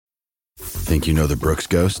Think you know the Brooks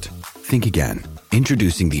Ghost? Think again.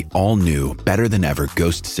 Introducing the all-new, better-than-ever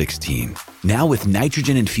Ghost 16. Now with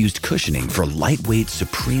nitrogen-infused cushioning for lightweight,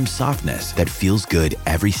 supreme softness that feels good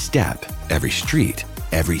every step, every street,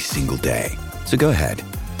 every single day. So go ahead,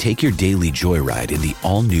 take your daily joyride in the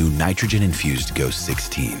all-new nitrogen-infused Ghost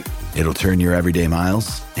 16. It'll turn your everyday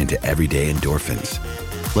miles into everyday endorphins.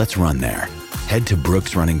 Let's run there. Head to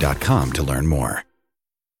brooksrunning.com to learn more.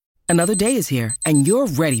 Another day is here, and you're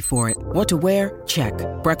ready for it. What to wear? Check.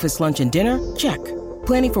 Breakfast, lunch, and dinner? Check.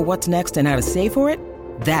 Planning for what's next and how to save for it?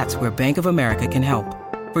 That's where Bank of America can help.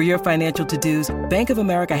 For your financial to-dos, Bank of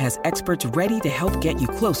America has experts ready to help get you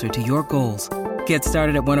closer to your goals. Get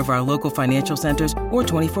started at one of our local financial centers or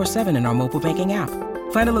 24/7 in our mobile banking app.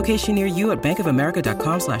 Find a location near you at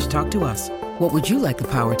bankofamerica.com/talktous. What would you like the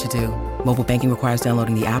power to do? Mobile banking requires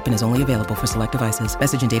downloading the app and is only available for select devices.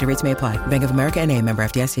 Message and data rates may apply. Bank of America NA, member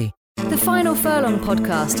FDIC. The Final Furlong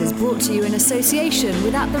podcast is brought to you in association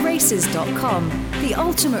with AtTheRaces.com, the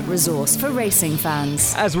ultimate resource for racing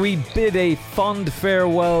fans. As we bid a fond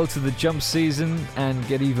farewell to the jump season and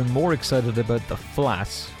get even more excited about the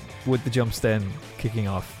flats, with the jumps then kicking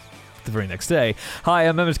off the very next day. Hi,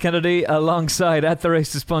 I'm Emmett Kennedy, alongside At The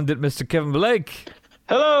Races pundit Mr. Kevin Blake.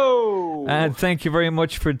 Hello! And thank you very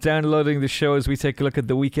much for downloading the show as we take a look at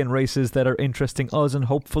the weekend races that are interesting us and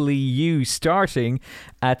hopefully you, starting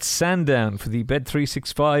at Sandown for the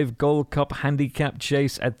Bet365 Gold Cup Handicap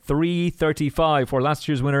Chase at 3:35, where last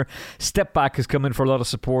year's winner Step Back has come in for a lot of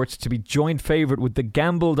support to be joint favourite with the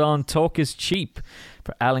gambled on Talk Is Cheap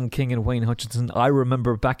for Alan King and Wayne Hutchinson. I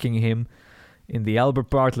remember backing him in the Albert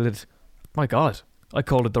Bartlett, my God, I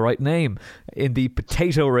called it the right name, in the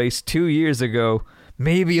potato race 2 years ago.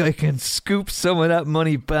 Maybe I can scoop some of that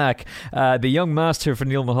money back. The young master for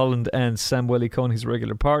Neil Mulholland and Sam Welly-Cohen, his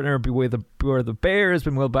regular partner. Beware the Bear has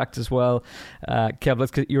been well backed as well. Kev, let's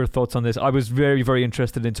get your thoughts on this. I was very, very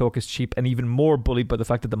interested in Talk Is Cheap and even more bullied by the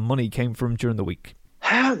fact that the money came from during the week.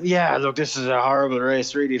 Yeah, look, this is a horrible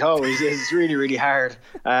race, really. It's really, really hard.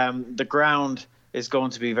 The ground is going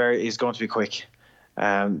to be quick.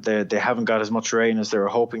 They haven't got as much rain as they were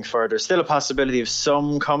hoping for. There's still a possibility of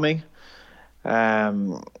some coming. We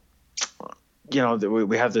have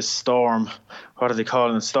this storm. What are they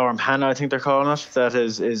calling it? Storm Hannah, I think they're calling it. That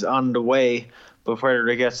is on the way, but whether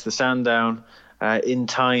it gets to Sandown in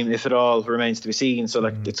time, if it all, remains to be seen. So,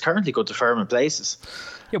 it's currently good to firm in places.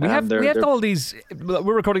 Yeah, we have all these.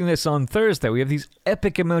 We're recording this on Thursday. We have these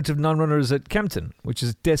epic amount of non-runners at Kempton, which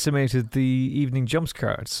has decimated the evening jumps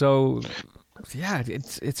card. So, yeah,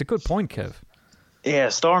 it's a good point, Kev. Yeah,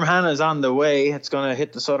 Storm Hannah is on the way. It's going to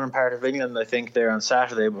hit the southern part of England, I think, there on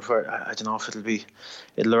Saturday. Before I don't know if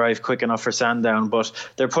it'll arrive quick enough for Sandown, but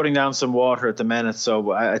they're putting down some water at the minute,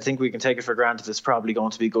 so I think we can take it for granted it's probably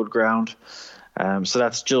going to be good ground. So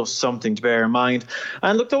that's just something to bear in mind.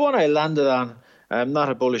 And look, the one I landed on, not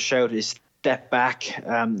a bullish shout, is Step Back.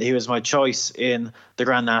 He was my choice in the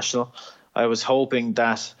Grand National. I was hoping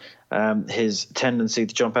that his tendency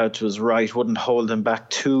to jump out to his right wouldn't hold him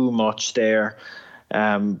back too much there.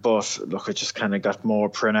 But look, it just kind of got more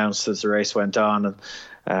pronounced as the race went on,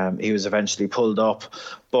 and he was eventually pulled up.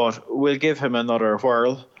 But we'll give him another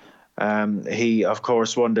whirl. He, of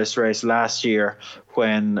course, won this race last year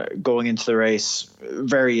when going into the race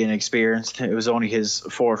very inexperienced. It was only his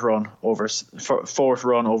fourth run over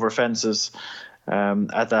fences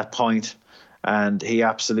at that point. And he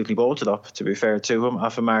absolutely bolted up, to be fair to him,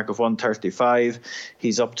 off a mark of 135.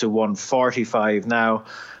 He's up to 145 now.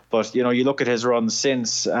 But, you look at his run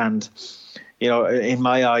since, and, in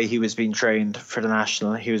my eye, he was being trained for the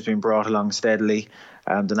National. He was being brought along steadily.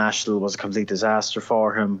 The National was a complete disaster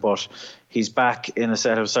for him, but he's back in a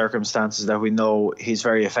set of circumstances that we know he's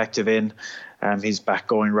very effective in. He's back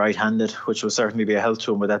going right-handed, which will certainly be a help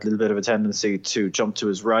to him with that little bit of a tendency to jump to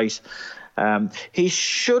his right. He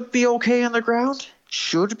should be okay on the ground.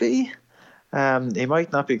 Should be. He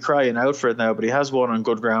might not be crying out for it now, but he has won on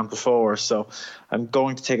good ground before, so I'm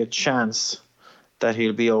going to take a chance that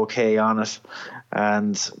he'll be okay on it.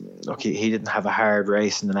 And look, he didn't have a hard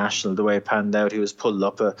race in the National the way it panned out. He was pulled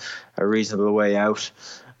up a reasonable way out.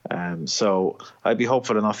 So I'd be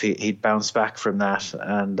hopeful enough he'd bounce back from that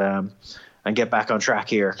and get back on track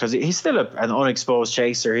here, because he's still an unexposed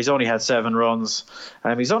chaser. He's only had 7 runs.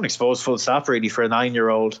 He's unexposed full stop really for a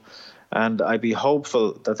 9-year-old. And I'd be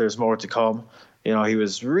hopeful that there's more to come. He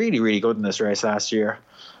was really, really good in this race last year.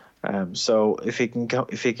 So if he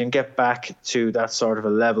can get back to that sort of a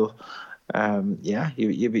level,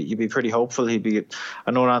 you'd be pretty hopeful. He'd be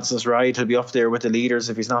a no-nonsense ride. He'll be up there with the leaders.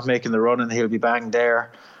 If he's not making the run, and he'll be bang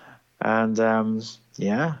there. And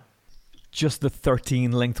just the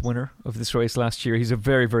 13 length winner of this race last year. He's a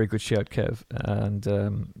very, very good shout, Kev.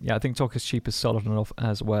 And I think Talk is Cheap is solid enough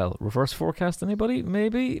as well. Reverse forecast, anybody?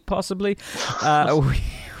 Maybe, possibly.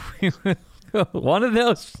 One of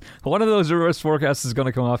those reverse forecasts is going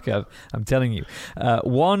to come off, Kev. I'm telling you.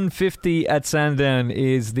 150 at Sandown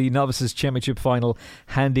is the Novices Championship Final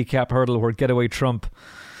handicap hurdle where Getaway Trump.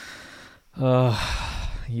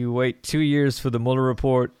 You wait 2 years for the Mueller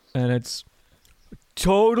report, and it's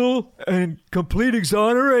total and complete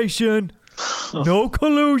exoneration. No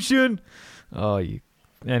collusion.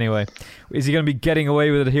 Anyway, is he going to be getting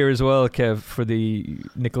away with it here as well, Kev, for the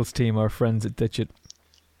Nichols team, our friends at Ditch It?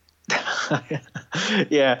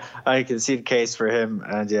 Yeah, I can see the case for him,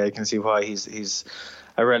 and I can see why he's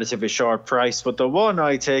a relatively short price. But the one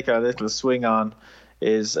I take a little swing on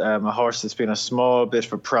is a horse that's been a small bit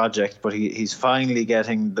of a project, but he's finally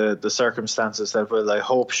getting the circumstances that will, I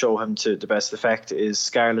hope, show him to the best effect, is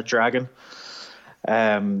Scarlet Dragon.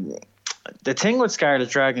 The thing with Scarlet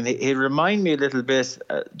Dragon, he remind me a little bit,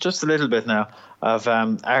 just a little bit now, of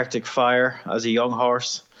Arctic Fire as a young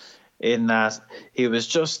horse, in that he was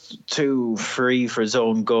just too free for his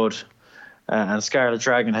own good. And Scarlet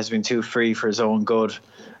Dragon has been too free for his own good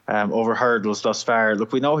over hurdles thus far.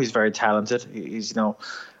 Look, we know he's very talented. He's,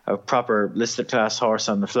 a proper listed class horse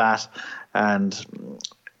on the flat. And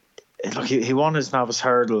look, he won his novice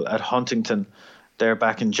hurdle at Huntington there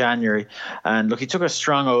back in January. And look, he took a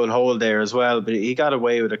strong old hold there as well, but he got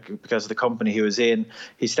away with it because of the company he was in.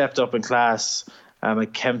 He stepped up in class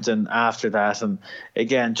at Kempton after that, and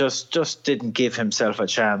again just didn't give himself a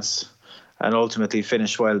chance, and ultimately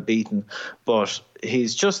finished well beaten. But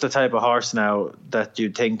he's just the type of horse now that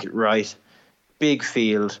you'd think, right, big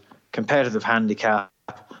field, competitive handicap,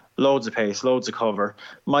 loads of pace, loads of cover,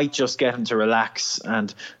 might just get him to relax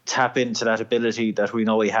and tap into that ability that we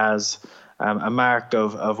know he has. A mark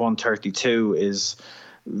of 132 is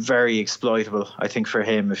very exploitable, I think, for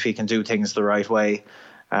him if he can do things the right way.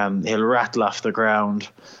 He'll rattle off the ground.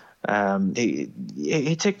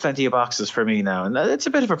 He ticked plenty of boxes for me now, and it's a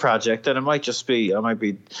bit of a project, and I might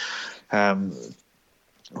be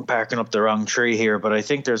barking up the wrong tree here, but I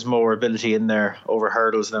think there's more ability in there over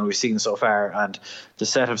hurdles than we've seen so far, and the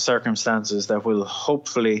set of circumstances that will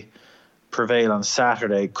hopefully prevail on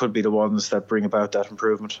Saturday could be the ones that bring about that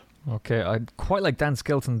improvement. Okay, I quite like Dan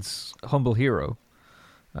Skelton's Humble Hero.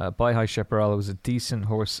 By High Chaparral was a decent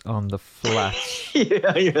horse on the flat.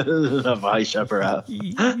 Yeah, you love High Chaparral.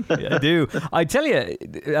 Yeah, I do. I tell you,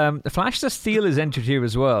 Flash the Steel is entered here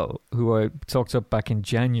as well, who I talked up back in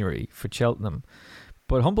January for Cheltenham.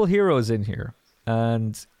 But Humble Hero is in here.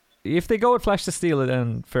 And if they go with Flash the Steel,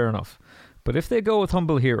 then fair enough. But if they go with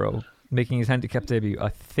Humble Hero, making his handicap debut, I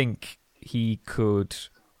think he could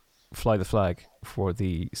fly the flag for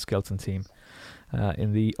the Skelton team.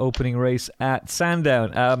 In the opening race at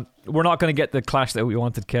Sandown. We're not going to get the clash that we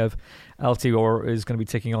wanted, Kev. Altior is going to be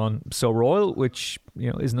taking on So Royal, which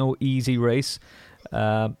is no easy race.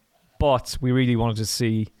 But we really wanted to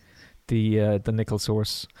see the Nichols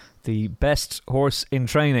horse, the best horse in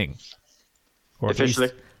training, or officially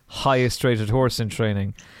at least highest rated horse in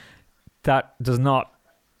training. That does not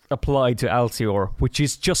apply to Altior, which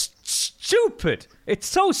is just stupid. It's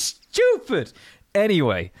so stupid.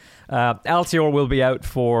 Anyway, Altior will be out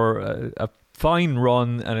for a fine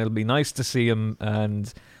run, and it'll be nice to see him.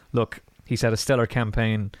 And look, he's had a stellar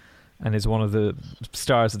campaign and is one of the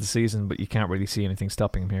stars of the season, but you can't really see anything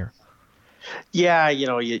stopping him here. Yeah,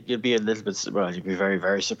 you'd be a little bit, you'd be very,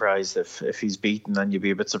 very surprised if he's beaten, and you'd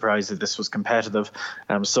be a bit surprised if this was competitive.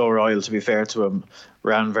 So Royal, to be fair to him,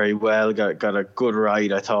 ran very well, got a good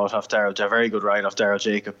ride, I thought, a very good ride off Darryl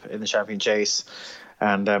Jacob in the Champion Chase.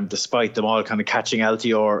 And despite them all kind of catching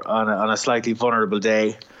Altior on a slightly vulnerable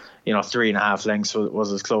day, 3.5 lengths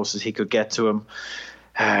was as close as he could get to him.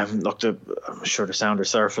 Look, I'm sure the sounder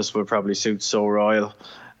surface would probably suit So Royal.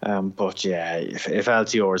 But yeah, if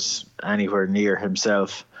Altior's anywhere near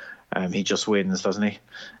himself, he just wins, doesn't he?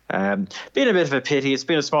 Been a bit of a pity. It's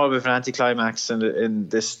been a small bit of an anticlimax in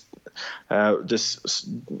this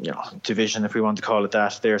division, if we want to call it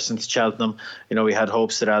that, there since Cheltenham. We had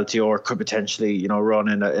hopes that Altior could potentially run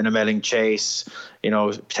in a Melling Chase,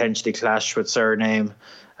 potentially clash with Surname.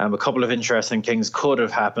 A couple of interesting things could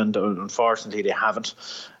have happened. Unfortunately, they haven't.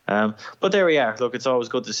 But there we are. Look, it's always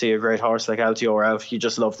good to see a great horse like Altior out. You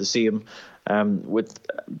just love to see him with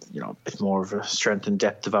a bit more of a strength and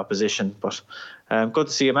depth of opposition. But good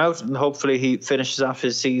to see him out, and hopefully he finishes off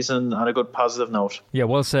his season on a good positive note. Yeah,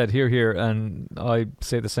 well said. Here. And I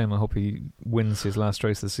say the same. I hope he wins his last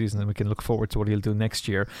race of the season, and we can look forward to what he'll do next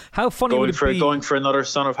year. How funny going for another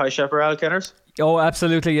Son of High Chaparral, Kenners? Oh,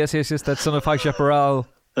 absolutely. Yes. That Son of High Chaparral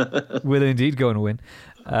will indeed go and win.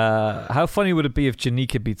 How funny would it be if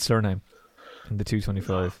Janika beat Surname in the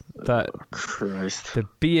 225? Christ. The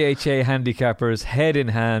BHA handicappers head in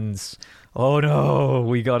hands. Oh no,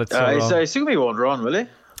 we got it so wrong. I assume he won't run, will he?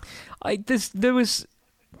 There was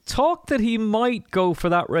talk that he might go for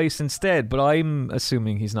that race instead, but I'm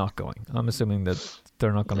assuming he's not going. I'm assuming that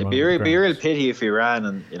they're not going to run. It'd be a real pity if he ran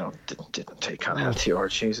and didn't take on LTR.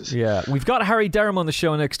 Jesus. Yeah, we've got Harry Durham on the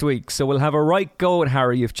show next week, so we'll have a right go at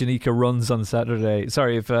Harry if Janika runs on Saturday.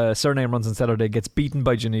 Sorry, if Surname runs on Saturday, gets beaten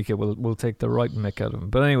by Janika, we'll take the right mick out of him.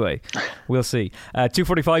 But anyway, we'll see.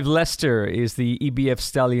 245 Leicester is the EBF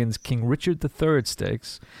Stallions King Richard III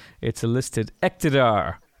Stakes. It's a listed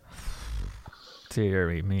Ektadar.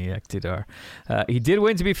 Dear me, Ektadar. He did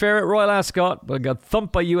win, to be fair, at Royal Ascot, but got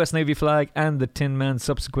thumped by US Navy Flag and the Tin Man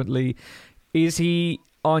subsequently. Is he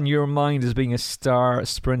on your mind as being a star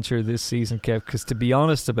sprinter this season, Kev? Because to be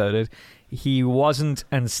honest about it, he wasn't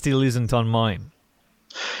and still isn't on mine.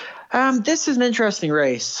 This is an interesting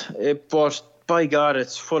race, but by God,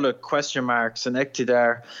 it's full of question marks, and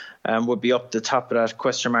Ektadar would be up the top of that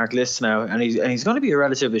question mark list now, and he's going to be a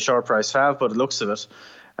relatively short price fav by the looks of it.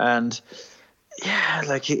 And yeah,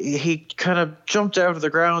 like he kind of jumped out of the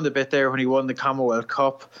ground a bit there when he won the Commonwealth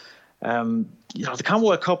Cup. The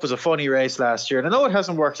Commonwealth Cup was a funny race last year, and I know it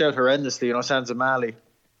hasn't worked out horrendously. Sansa Mali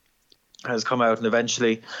has come out and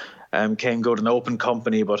eventually came good in open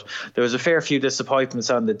company, but there was a fair few disappointments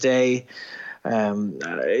on the day.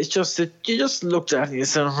 It's just that you just looked at it and you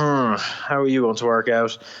said, how are you going to work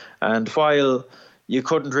out? And while you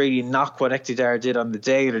couldn't really knock what Ektadar did on the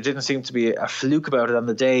day, there didn't seem to be a fluke about it on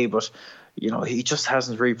the day, but he just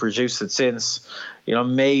hasn't reproduced it since.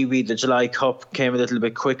 Maybe the July Cup came a little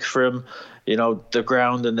bit quick for him. The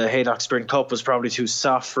ground in the Haydock Sprint Cup was probably too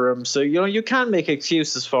soft for him. So, you can make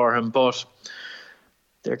excuses for him, but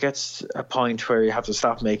there gets a point where you have to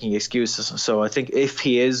stop making excuses. So I think if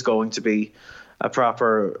he is going to be a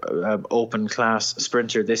proper open class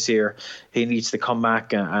sprinter this year, he needs to come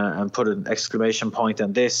back and put an exclamation point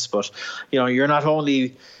on this. But, you're not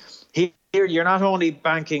only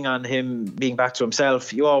banking on him being back to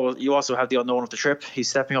himself. You also have the unknown of the trip. He's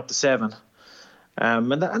stepping up to 7,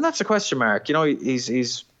 and that's a question mark.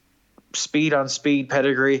 He's speed on speed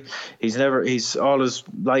pedigree. He's all his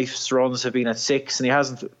life's runs have been at 6, and he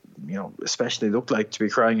hasn't especially looked like to be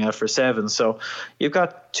crying out for 7. So you've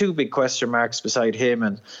got 2 big question marks beside him,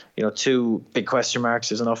 and 2 big question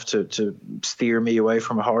marks is enough to steer me away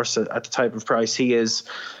from a horse at the type of price he is.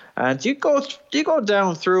 And you go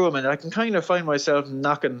down through them, and I can kind of find myself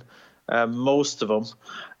knocking most of them.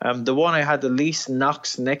 The one I had the least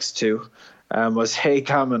knocks next to was Hey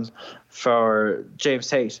Common for James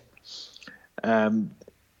Tate.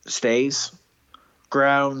 Stays,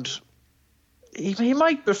 ground. He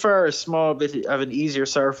might prefer a small bit of an easier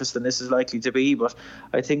surface than this is likely to be, but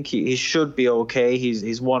I think he should be okay.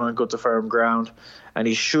 He's won on good to firm ground, and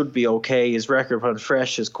he should be okay. His record when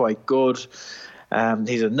fresh is quite good.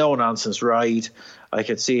 He's a no-nonsense ride. I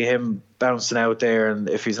could see him bouncing out there, and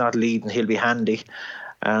if he's not leading, he'll be handy.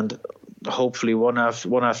 And hopefully one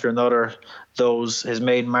after another, his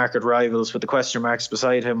main market rivals with the question marks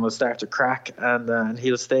beside him will start to crack, and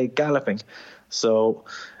he'll stay galloping. So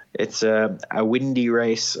it's a windy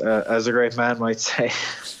race, as a great man might say.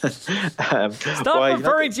 Stop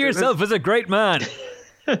referring to yourself as a great man.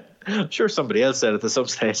 I'm sure somebody else said it at some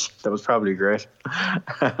stage. That was probably great.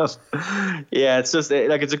 Yeah, it's just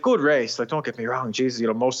it's a good race. Don't get me wrong. Jesus,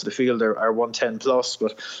 most of the field are 110 plus,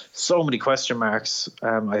 but so many question marks.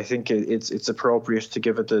 I think it's appropriate to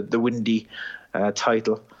give it the windy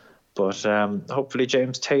title. But hopefully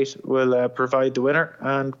James Tate will provide the winner,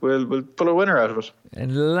 and we'll pull a winner out of it.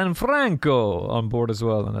 And Lanfranco on board as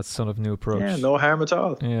well, and that's Son of New Approach. Yeah, no harm at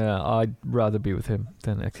all. Yeah, I'd rather be with him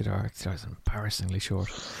than Ektadar. Ektadar's embarrassingly short.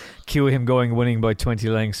 Cue him winning by 20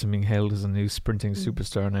 lengths and being hailed as a new sprinting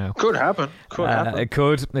superstar now. Could happen. It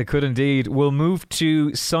could indeed. We'll move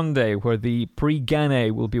to Sunday, where the Prix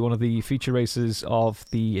Gannet will be one of the feature races of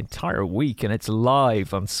the entire week, and it's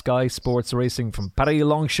live on Sky Sports Racing from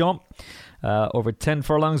Paris-Longchamp. Over 10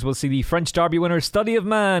 furlongs, we'll see the French Derby winner Study of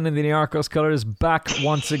Man in the Niarchos colours back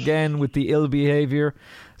once again with the ill behaviour.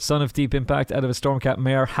 Son of Deep Impact out of a Stormcat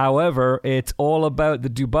mare. However, it's all about the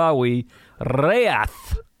Dubawi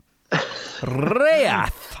Rayath.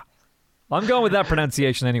 I'm going with that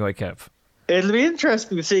pronunciation anyway, Kev. It'll be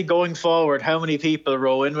interesting to see going forward how many people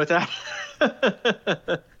row in with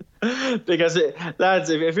that. Because,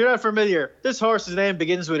 lads, if you're not familiar, this horse's name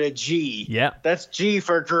begins with a G. Yeah. That's G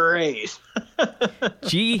for great.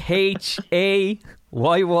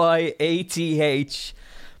 Ghayyath.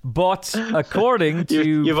 But according to...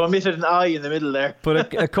 You've omitted an I in the middle there.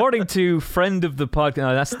 But according to friend of the podcast...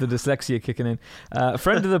 No, that's the dyslexia kicking in.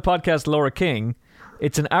 Friend of the podcast, Laura King,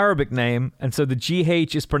 it's an Arabic name, and so the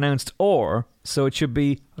GH is pronounced or, so it should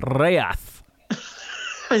be Rayath.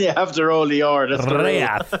 And you have to roll the R. That's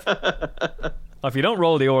Rayath. If you don't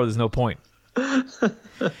roll the or, there's no point.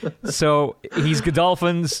 So he's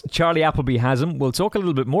Godolphins. Charlie Appleby has him. We'll talk a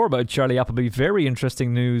little bit more about Charlie Appleby. Very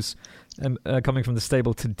interesting news coming from the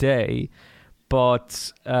stable today.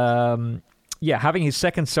 But having his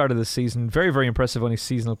second start of the season, very, very impressive on his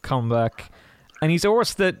seasonal comeback. And he's a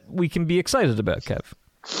horse that we can be excited about, Kev.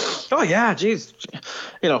 Oh yeah, geez.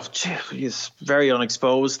 He's very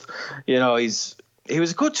unexposed. He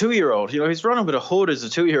was a good 2-year-old. He's running with a hood as a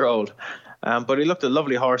 2-year-old. But he looked a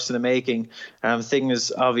lovely horse in the making.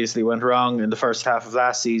 Things obviously went wrong in the first half of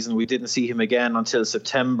last season. We didn't see him again until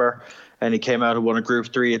September, and he came out and won a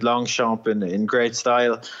Group 3 at Longchamp in great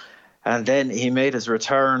style. And then he made his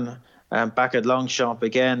return back at Longchamp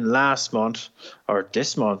again last month, or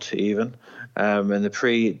this month even, in the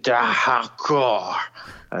Prix d'Harcourt,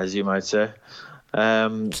 as you might say.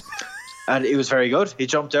 And he was very good. He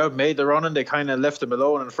jumped out, made the run, and they kind of left him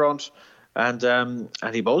alone in front, and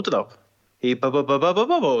he bolted up. He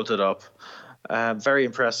bolted up. Very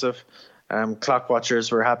impressive. Clock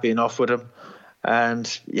watchers were happy enough with him.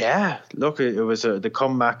 And yeah, look, it was the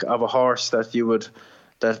comeback of a horse that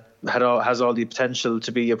has all the potential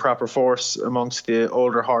to be a proper force amongst the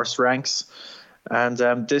older horse ranks. And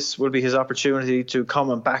this will be his opportunity to come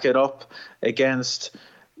and back it up against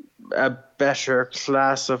a better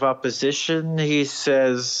class of opposition. He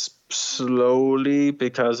says slowly,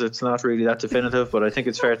 because it's not really that definitive, but I think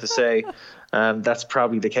it's fair to say that's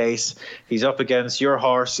probably the case. He's up against your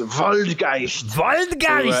horse, Waldgeist,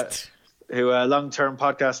 who long-term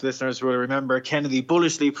podcast listeners will remember Kennedy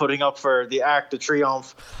bullishly putting up for the Arc de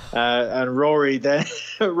Triomphe, and Rory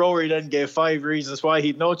then gave 5 reasons why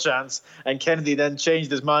he'd no chance, and Kennedy then changed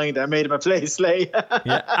his mind and made him a play sleigh.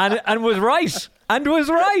 Yeah, and was right. And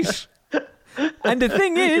the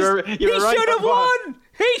thing is, he should have won.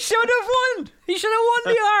 He should have won. He should have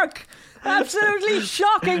won the Arc. Absolutely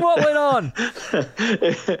shocking what went on.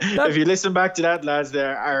 If you listen back to that, lads,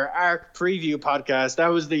 our Arc preview podcast, that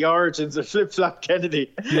was the origins of Flip Flop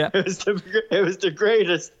Kennedy. Yeah. It was the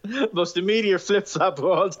greatest, most immediate flip flop of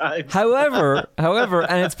all time. However,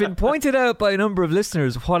 and it's been pointed out by a number of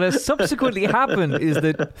listeners, what has subsequently happened is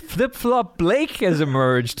that Flip Flop Blake has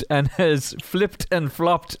emerged and has flipped and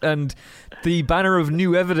flopped, and the banner of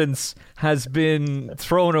new evidence has been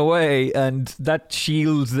thrown away, and that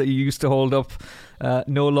shield that you used to hold up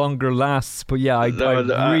no longer lasts. But yeah,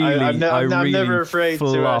 I'm never afraid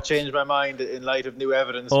flopped. to change my mind in light of new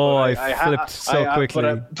evidence. Oh, I flipped so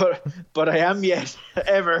quickly. But I am yet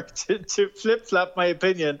ever to flip-flop my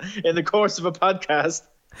opinion in the course of a podcast.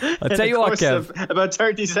 I'll tell you what, Kev. About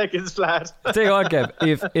 30 seconds flat. I'll tell you what,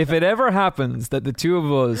 Kev. If it ever happens that the two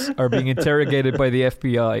of us are being interrogated by the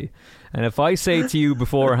FBI, and if I say to you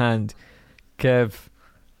beforehand, Kev,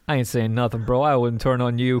 I ain't saying nothing, bro, I wouldn't turn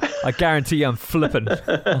on you, I guarantee I'm flipping.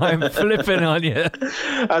 I'm flipping on you.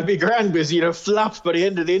 I'd be grand because you'd have flopped by the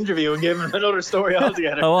end of the interview and given another story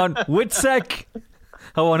altogether. I want Witsec.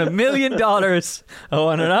 I want $1 million. I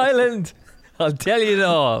want an island. I'll tell you it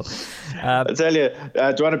all. I'll tell you.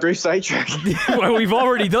 Do you want a brief sidetrack? Well, we've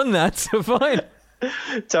already done that, so fine.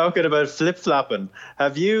 Talking about flip-flopping,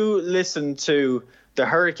 have you listened to the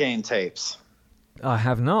Hurricane tapes? I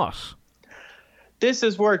have not. This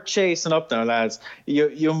is worth chasing up now, lads.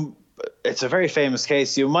 It's a very famous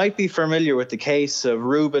case. You might be familiar with the case of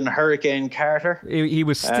Reuben Hurricane Carter. He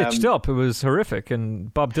was stitched up. It was horrific,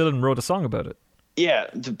 and Bob Dylan wrote a song about it. Yeah,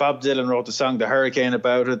 Bob Dylan wrote the song The Hurricane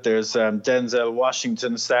about it. There's Denzel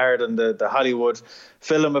Washington starred in the Hollywood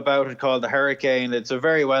film about it called The Hurricane. It's a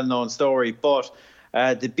very well-known story, but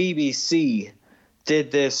the BBC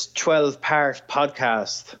did this 12-part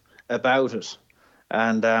podcast about it.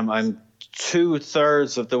 And I'm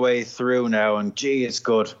 2/3 of the way through now, and gee, it's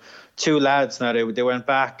good. 2 lads now, they went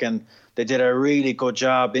back and they did a really good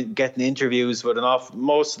job in getting interviews with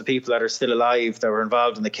most of the people that are still alive that were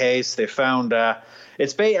involved in the case. They found a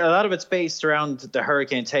lot of it's based around the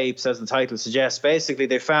Hurricane tapes, as the title suggests. Basically,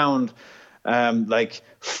 they found like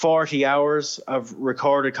 40 hours of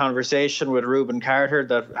recorded conversation with Reuben Carter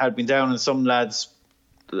that had been down in some lad's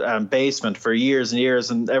basement for years and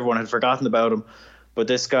years, and everyone had forgotten about him. But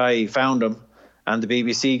this guy found him, and the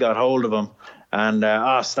BBC got hold of him. And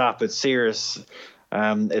stop! It's serious.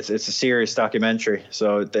 It's a serious documentary.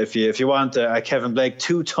 So if you want a Kevin Blake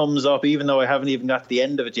 2 thumbs up, even though I haven't even got to the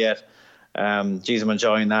end of it yet. Geez, I'm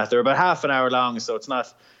enjoying that. They're about half an hour long, so it's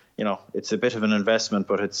not it's a bit of an investment,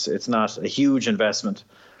 but it's not a huge investment.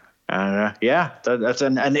 And that's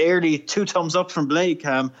an early 2 thumbs up from Blake.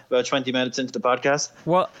 About 20 minutes into the podcast.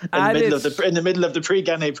 Well, in the middle of the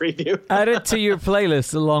pre-Gannet preview. Add it to your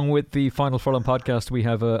playlist along with the Final Furlong podcast. We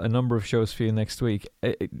have a number of shows for you next week.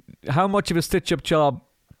 How much of a stitch-up job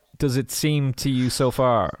does it seem to you so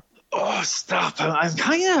far? Oh, stop!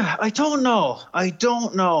 I don't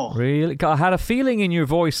know. Really? I had a feeling in your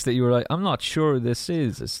voice that you were like, "I'm not sure this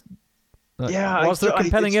is." Was there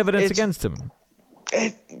compelling evidence against him?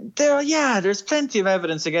 There's plenty of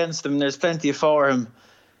evidence against him. There's plenty for him.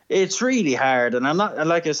 It's really hard, and I'm not,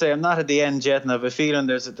 like I say, I'm not at the end yet, and I have a feeling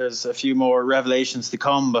there's a few more revelations to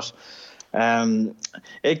come. But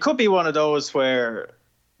it could be one of those where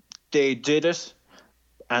they did it,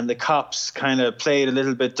 and the cops kind of played a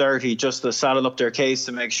little bit dirty just to saddle up their case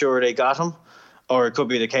to make sure they got him. Or it could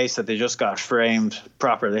be the case that they just got framed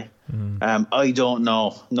properly. I don't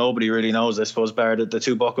know. Nobody really knows, I suppose, bar the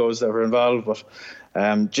 2 buckos that were involved. But,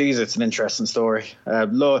 it's an interesting story.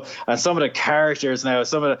 And some of the characters now,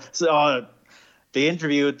 they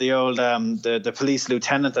interviewed the old the police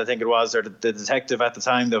lieutenant, I think it was, or the detective at the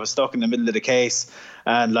time that was stuck in the middle of the case,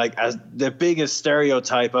 and like as the biggest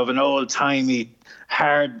stereotype of an old timey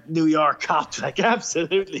hard New York cop, like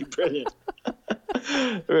absolutely brilliant.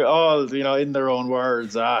 We're all in their own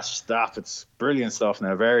words. Stop! It's brilliant stuff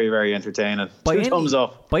now. Very, very entertaining. 2 thumbs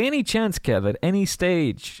up. By any chance, Kev, at any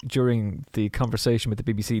stage during the conversation with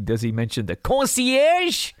the BBC, does he mention the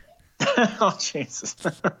concierge? Oh Jesus!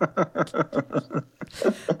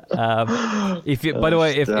 If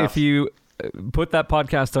you put that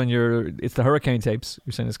podcast on it's the Hurricane Tapes,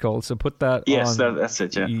 you're saying it's called. So put that. Yes, on that's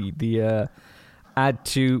it. Yeah. The add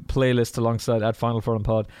to playlist alongside at Final Furlong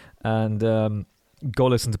Pod, and go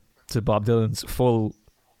listen to Bob Dylan's full,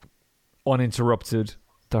 uninterrupted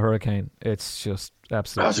The Hurricane. It's just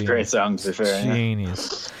absolutely. That's a great song, to be fair.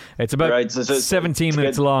 Genius. Yeah. It's about 17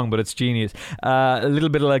 minutes long, but it's genius. A little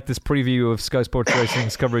bit like this preview of Sky Sports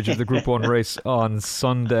Racing's coverage of the Group 1 race on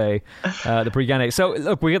Sunday, the Pre-Gannet. So,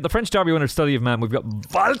 look, we got the French Derby winner, Study of Man. We've got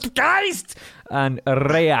Voltgeist and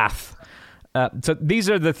Reath. So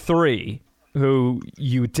these are the 3 who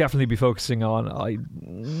you would definitely be focusing on.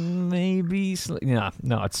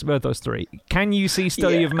 It's about those 3. Can you see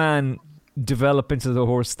Study of Man develop into the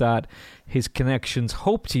horse that his connections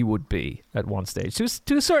hoped he would be at one stage?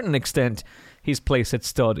 To a certain extent, his place at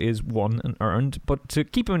stud is won and earned, but to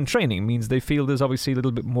keep him in training means they feel there's obviously a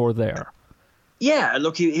little bit more there. Yeah,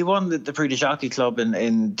 look, he won the Prix de Jockey Club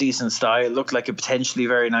in decent style. Looked like a potentially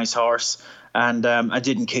very nice horse, and I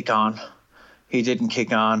didn't kick on. He didn't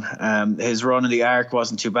kick on. His run in the Arc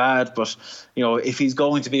wasn't too bad, but if he's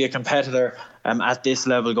going to be a competitor at this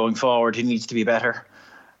level going forward, he needs to be better.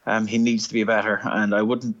 And I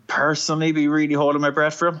wouldn't personally be really holding my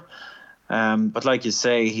breath for him. But like you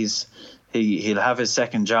say, he'll have his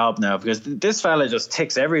second job now, because this fella just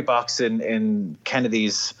ticks every box in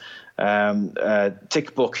Kennedy's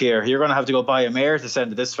tick book here. You're going to have to go buy a mare to send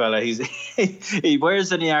to this fella. He wears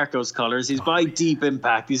the Niarcos colours. He's by Deep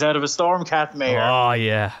Impact. He's out of a Stormcat mare. Oh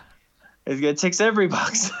yeah, it ticks every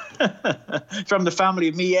box. From the family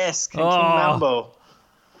of Miesk and King Mambo.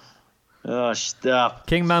 Oh, stop!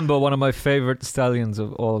 King Mambo, one of my favourite stallions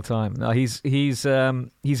of all time. Now he's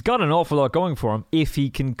got an awful lot going for him if he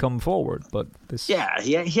can come forward. But he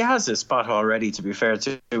has a spot already, to be fair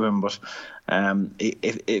to him. But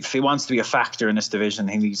if he wants to be a factor in this division,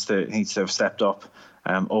 he needs to have stepped up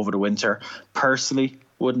over the winter. Personally,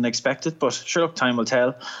 wouldn't expect it, but sure, look, time will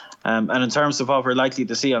tell. And in terms of what we're likely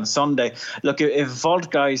to see on Sunday, look, if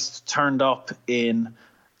Voltgeist turned up in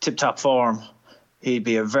tip-top form, he'd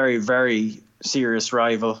be a very, very serious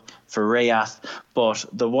rival for Reath. But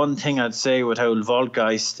the one thing I'd say with Old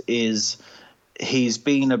Voltgeist is he's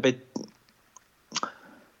been a bit...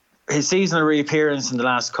 His seasonal reappearance in the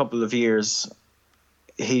last couple of years,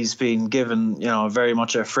 he's been given, very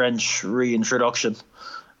much a French reintroduction.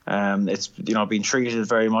 It's, been treated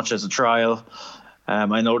very much as a trial.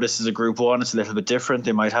 I know this is a Group 1. It's a little bit different.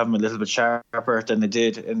 They might have him a little bit sharper than they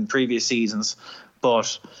did in previous seasons.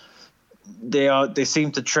 But... They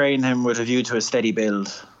seem to train him with a view to a steady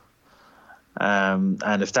build,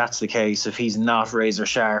 and if that's the case, if he's not razor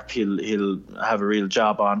sharp, he'll have a real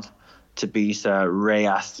job on to beat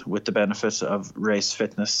Reath with the benefit of race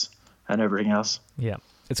fitness and everything else. Yeah,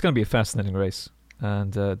 it's going to be a fascinating race,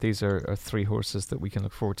 and these are 3 horses that we can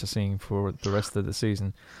look forward to seeing for the rest of the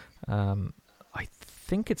season. I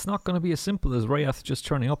think it's not going to be as simple as Reath just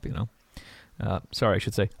turning up. Sorry, I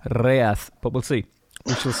should say Reath, but we'll see.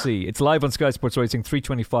 We shall see. It's live on Sky Sports Racing,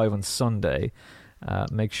 3:25 on Sunday.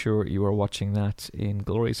 make sure you are watching that in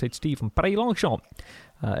glorious HD from Paris-Longchamp,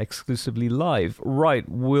 exclusively live. Right,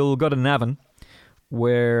 we'll go to Navan,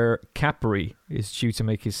 where Capri is due to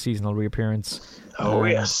make his seasonal reappearance.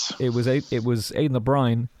 Yes. It was Aidan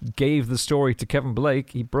O'Brien gave the story to Kevin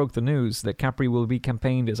Blake. He broke the news that Capri will be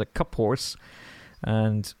campaigned as a cup horse,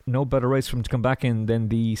 and no better race for him to come back in than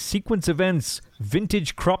the Sequence Events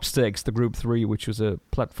Vintage Crop Stakes, the Group 3, which was a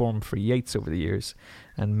platform for Yates over the years,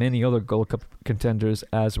 and many other Gold Cup contenders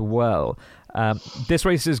as well. This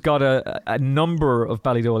race has got a number of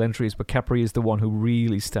Ballydoyle entries, but Capri is the one who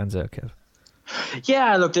really stands out, Kev.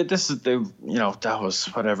 Yeah, look, this is that was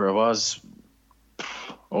whatever it was,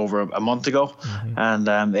 over a month ago, and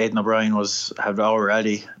Aidan O'Brien had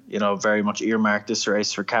already very much earmarked this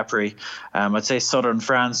race for Capri. I'd say Southern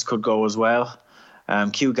France could go as well.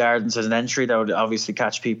 Kew Gardens as an entry that would obviously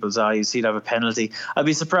catch people's eyes. He'd have a penalty. I'd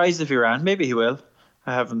be surprised if he ran. Maybe he will.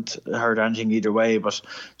 I haven't heard anything either way, but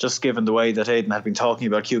just given the way that Aidan had been talking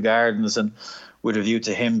about Kew Gardens and with a view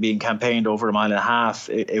to him being campaigned over a mile and a half,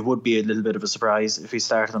 it would be a little bit of a surprise if he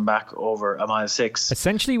started him back over a mile 6.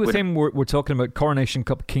 Essentially with him, we're talking about Coronation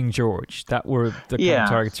Cup King George. That were the kind of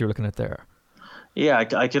targets you're looking at there. Yeah,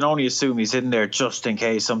 I can only assume he's in there just in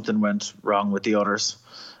case something went wrong with the others.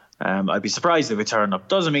 I'd be surprised if he turned up.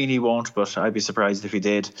 Doesn't mean he won't, but I'd be surprised if he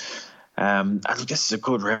did. I think this is a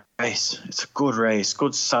good race. It's a good race.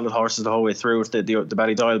 Good solid horses the whole way through. The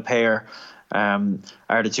Ballydoyle pair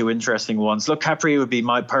are the two interesting ones. Look, Capri would be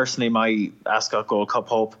my Ascot Gold Cup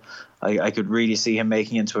hope. I could really see him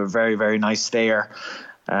making into a very, very nice stayer.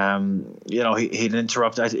 He'd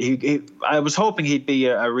interrupt. I was hoping he'd be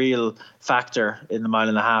a real factor in the mile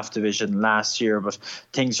and a half division last year, but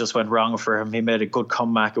things just went wrong for him. He made a good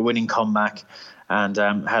comeback, a winning comeback, and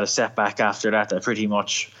had a setback after that pretty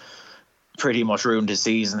much ruined his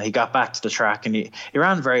season. He got back to the track and he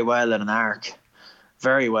ran very well in an arc.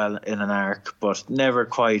 Very well in an arc, but never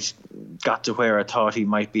quite got to where I thought he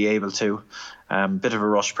might be able to. Bit of a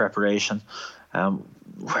rush preparation.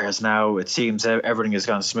 Whereas now it seems everything has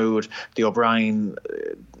gone smooth. The O'Brien,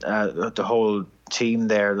 the whole team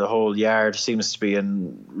there, the whole yard seems to be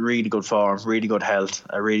in really good form, really good health,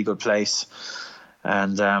 a really good place.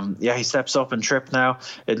 And he steps up and trip now.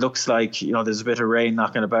 It looks like there's a bit of rain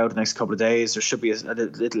knocking about the next couple of days. There should be a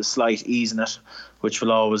little slight ease in it, which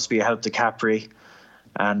will always be a help to Capri.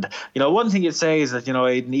 And one thing you'd say is that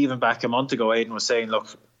Aidan, even back a month ago, Aidan was saying, look,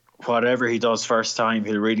 whatever he does first time,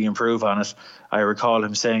 he'll really improve on it. I recall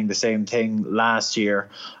him saying the same thing last year.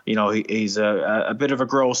 He's a bit of a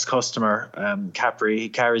gross customer, Capri. He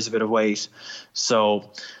carries a bit of weight,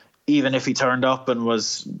 so even if he turned up and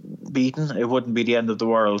was beaten, it wouldn't be the end of the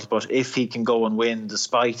world. But if he can go and win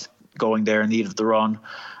despite going there in need of the run,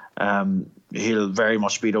 he'll very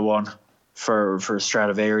much be the one for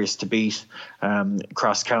Stradivarius to beat.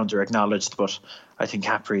 Cross counter acknowledged, but I think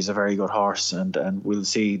Capri is a very good horse, and we'll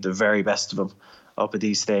see the very best of him up at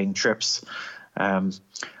these staying trips. And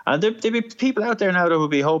there'd be people out there now that would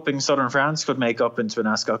be hoping Southern France could make up into an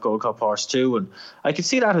Ascot Gold Cup horse too, and I could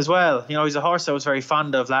see that as well. He's a horse I was very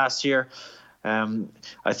fond of last year.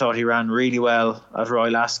 I thought he ran really well at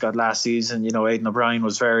Royal Ascot last season. Aidan O'Brien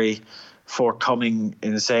was very forthcoming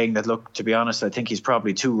in saying that, look, to be honest, I think he's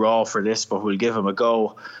probably too raw for this, but we'll give him a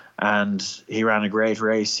go. And he ran a great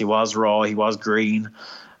race. He was raw, he was green,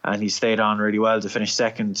 and he stayed on really well to finish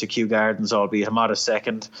second to Kew Gardens, albeit a modest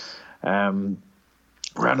second. Ran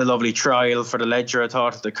a lovely trial for the Ledger, I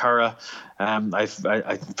thought, at the Curragh. I'm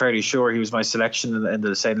fairly sure he was my selection in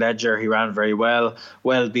the St. Ledger. He ran very well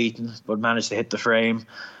beaten, but managed to hit the frame.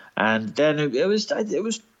 And then it was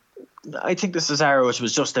I think the Cesaro, which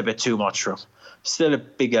was just a bit too much for him. Still a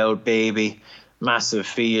big old baby, massive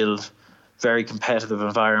field, very competitive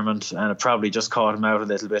environment, and it probably just caught him out a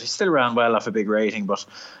little bit. He still ran well off a big rating, but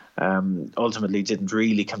ultimately didn't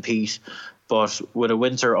really compete. But with a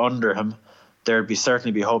winter under him, there'd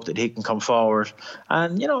certainly be hope that he can come forward.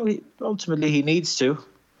 And, ultimately he needs to.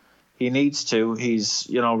 He's,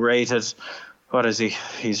 rated, what is he?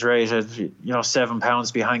 He's rated,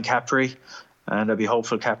 £7 behind Capri. And I'd be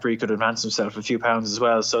hopeful Capri could advance himself a few pounds as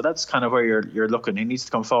well. So that's kind of where you're looking. He needs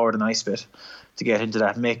to come forward a nice bit to get into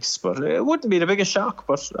that mix. But it wouldn't be the biggest shock,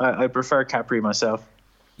 but I prefer Capri myself.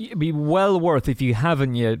 It'd be well worth, if you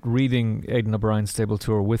haven't yet, reading Aidan O'Brien's stable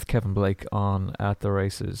tour with Kevin Blake on At the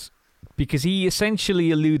Races. Because he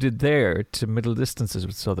essentially alluded there to middle distances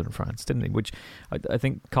with Southern France, didn't he? Which I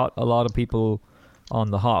think caught a lot of people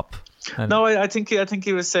on the hop. No, I think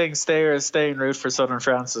he was saying stay en route for Southern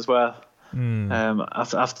France as well.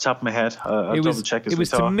 Off the top of my head, I'll double check. It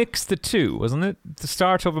was to mix the two, wasn't it? To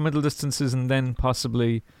start over middle distances and then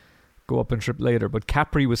possibly go up and trip later. But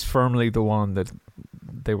Capri was firmly the one that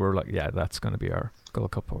they were like, yeah, that's going to be our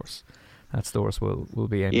Gold Cup horse. That's the horse we'll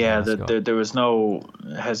be aiming. Yeah, there was no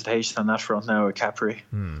hesitation on that front now at Capri.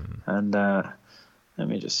 And let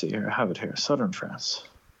me just see here. I have it here. Southern France.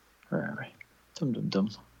 Where are we? Dum.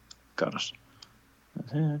 Got it.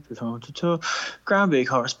 Grand big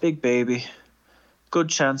horse, big baby. Good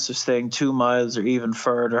chance of staying 2 miles or even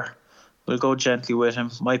further. We'll go gently with him.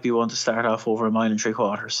 Might be one to start off over 1 3/4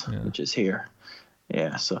 miles, which is here.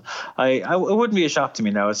 Yeah, so it wouldn't be a shock to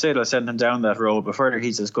me now. I'd say I'll send him down that road, but further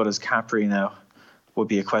he's as good as Capri now would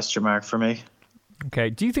be a question mark for me. Okay,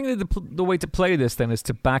 do you think that the way to play this then is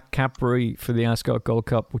to back Capri for the Ascot Gold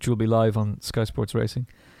Cup, which will be live on Sky Sports Racing?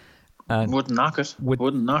 And wouldn't knock it. With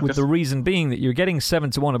the reason being that you're getting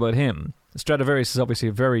 7-1 about him. Stradivarius is obviously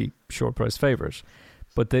a very short price favourite,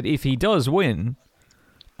 but that if he does win,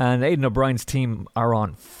 and Aidan O'Brien's team are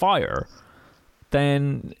on fire,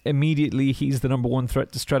 then immediately he's the number one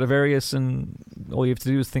threat to Stradivarius, and all you have to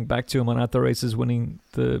do is think back to him on At the Races winning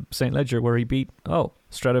the St. Leger where he beat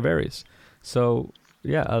Stradivarius. So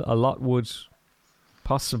yeah, a lot would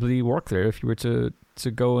possibly work there if you were to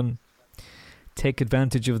go and take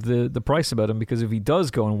advantage of the price about him, because if he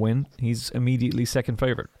does go and win, he's immediately second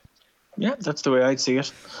favourite. Yeah, that's the way I'd see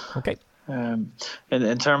it. Okay.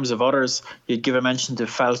 In terms of others, you'd give a mention to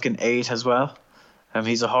Falcon 8 as well.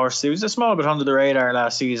 He's a horse. He was a small bit under the radar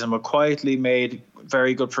last season, but quietly made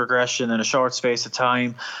very good progression in a short space of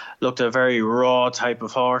time. Looked a very raw type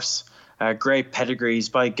of horse. Great pedigrees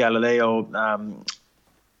by Galileo.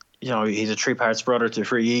 He's a 3 parts brother to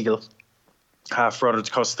Free Eagle, half brother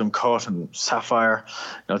to Custom Cut and Sapphire.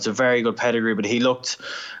 It's a very good pedigree, but he looked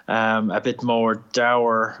a bit more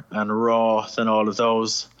dour and raw than all of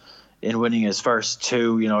those in winning his first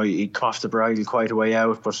 2. He come off the bridle quite a way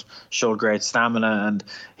out, but showed great stamina, and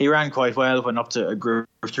he ran quite well. Went up to a Group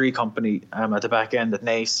 3 company at the back end at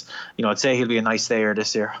Naas. I'd say he'll be a nice stayer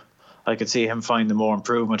this year. I could see him finding more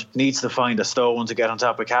improvement. Needs to find a stone to get on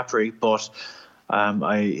top of Capri, but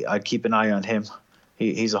I'd keep an eye on him.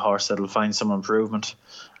 He's a horse that'll find some improvement.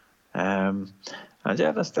 And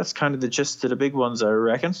yeah, that's kind of the gist of the big ones, I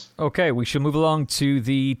reckon. Okay, we shall move along to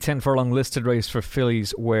the 10 furlong listed race for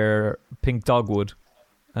fillies, where Pink Dogwood,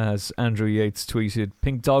 as Andrew Yates tweeted,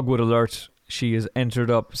 Pink Dogwood alert, she has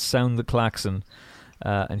entered up, sound the klaxon,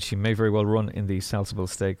 and she may very well run in the Salsable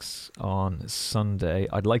Stakes on Sunday.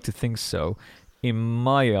 I'd like to think so. In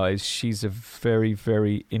my eyes, she's a very,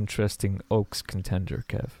 very interesting Oaks contender,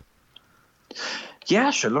 Kev.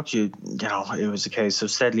 Yeah, sure. Look, it was a case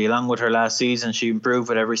of steadily along with her last season. She improved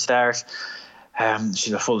with every start.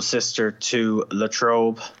 She's a full sister to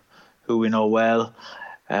Latrobe, who we know well.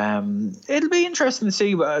 It'll be interesting to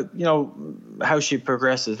see, how she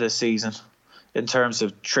progresses this season in terms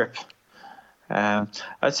of trip.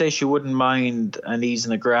 I'd say she wouldn't mind an ease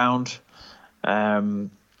in the ground.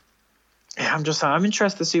 I'm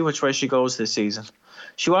interested to see which way she goes this season.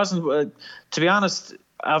 She wasn't, to be honest,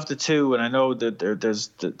 of the two, and I know that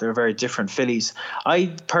they're very different fillies,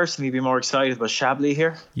 I'd personally be more excited about Chablis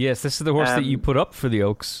here. Yes, this is the horse that you put up for the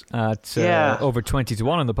Oaks at over 20-1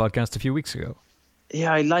 on the podcast a few weeks ago.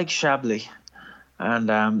 Yeah, I like Chablis,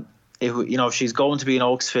 and if she's going to be an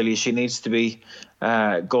Oaks filly, she needs to be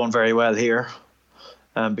going very well here.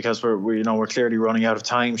 Because we're clearly running out of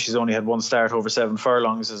time. She's only had one start over 7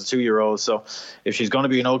 furlongs as a 2-year-old. So if she's going to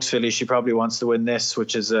be an Oaks filly, she probably wants to win this,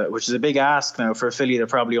 which is a big ask now for a filly that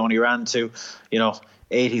probably only ran to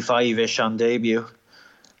 85-ish on debut,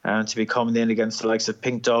 and to be coming in against the likes of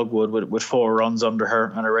Pink Dogwood with 4 runs under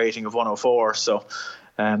her and a rating of 104. So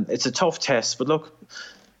it's a tough test. But look,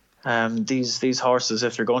 these horses,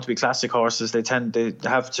 if they're going to be classic horses, they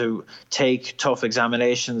have to take tough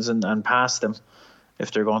examinations and pass them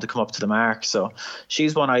if they're going to come up to the mark. So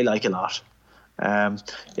she's one I like a lot.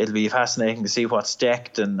 It'll be fascinating to see what's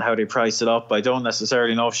decked and how they price it up. I don't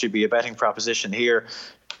necessarily know if she'd be a betting proposition here.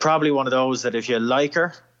 Probably one of those that if you like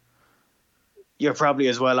her, you're probably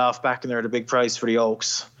as well off backing her at a big price for the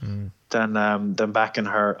Oaks than backing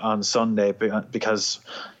her on Sunday, because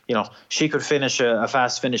she could finish a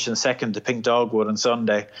fast finish in second to Pink Dogwood on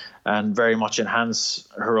Sunday and very much enhance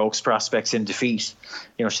her Oaks prospects in defeat.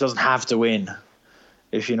 She doesn't have to win,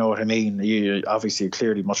 if you know what I mean. You obviously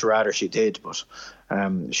clearly much rather she did, but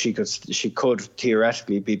she could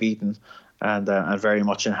theoretically be beaten and very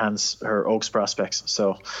much enhance her Oaks prospects.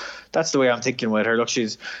 So that's the way I'm thinking with her. Look,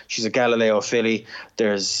 she's a Galileo filly.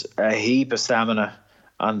 There's a heap of stamina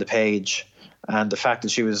on the page, and the fact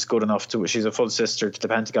that she was good enough she's a full sister to the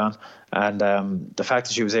Pentagon, and the fact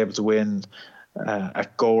that she was able to win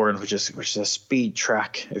at Goran, which is a speed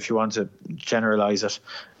track, if you want to generalize it,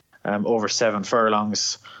 over 7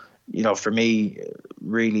 furlongs for me,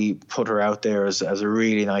 really put her out there as a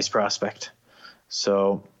really nice prospect.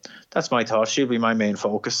 So that's my thought. She'll be my main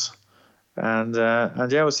focus. And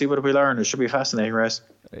we'll see what we learn. It should be a fascinating race.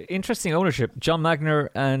 Interesting ownership. John Magner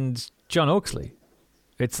and John Oaksley.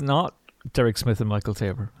 It's not Derek Smith and Michael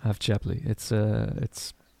Tabor, half Chapley. It's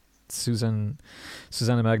Susanna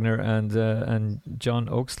Magner and John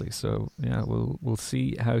Oaksley. So yeah, we'll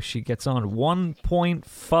see how she gets on.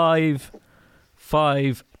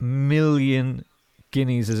 1.55 million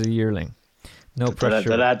guineas as a yearling. No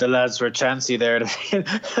pressure. The lads were chancy there.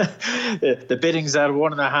 The bidding's at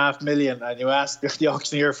 1.5 million, and you ask the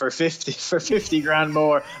auctioneer for 50 grand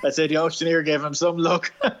more. I'd say the auctioneer gave him some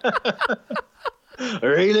luck.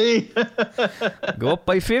 Really? Go up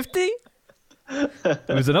by 50? It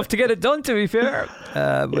was enough to get it done, to be fair.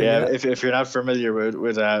 If you're not familiar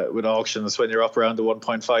with auctions, when you're up around the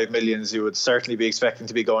 1.5 millions, you would certainly be expecting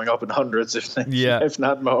to be going up in hundreds, if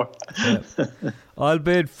not more. Yeah. I'll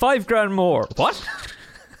bid 5 grand more. What?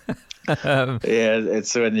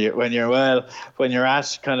 It's when you're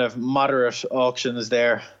at kind of moderate auctions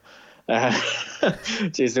there.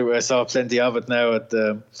 Geez, I saw plenty of it now at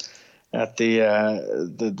the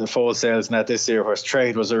fall sales net this year, where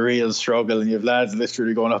trade was a real struggle, and you have lads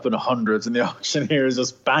literally going up in the hundreds, and the auctioneer is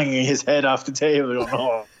just banging his head off the table going,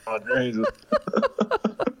 oh Jesus.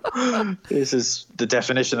 This is the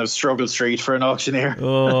definition of struggle street for an auctioneer.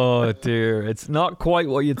 Oh dear, it's not quite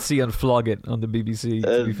what you'd see on Flog It on the BBC,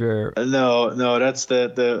 to be fair. No, that's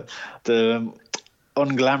the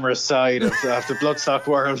unglamorous side of the bloodstock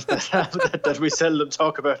world that we seldom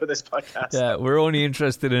talk about in this podcast. Yeah, we're only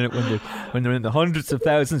interested in it when they're in the hundreds of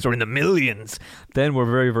thousands or in the millions. Then we're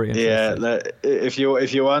very, very interested.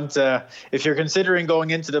 Yeah, if you're considering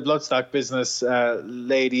going into the bloodstock business,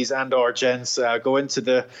 ladies and or gents, go into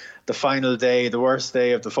the final day, the worst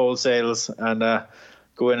day of the foal sales, and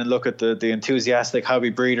go in and look at the enthusiastic hobby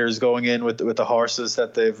breeders going in with the horses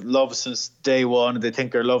that they've loved since day one. They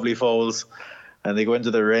think are lovely foals. And they go into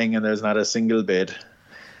the ring, and there's not a single bid,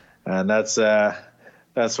 and that's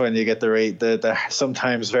when you get the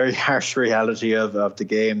sometimes very harsh reality of the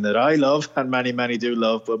game that I love and many do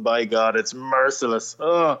love. But by God, it's merciless.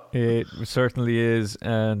 Oh. It certainly is,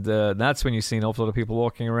 and that's when you see an awful lot of people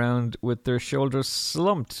walking around with their shoulders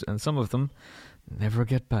slumped, and some of them never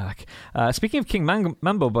get back. Speaking of King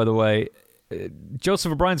Mambo, by the way,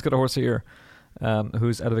 Joseph O'Brien's got a horse here.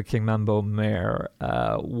 Who's out of a King Mambo mare.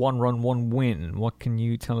 1 run, 1 win. What can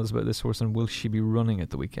you tell us about this horse, and will she be running at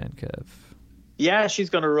the weekend, Kev? Yeah, she's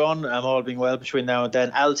going to run, all being well between now and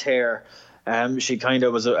then. Altair, she kind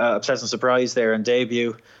of was a pleasant surprise there in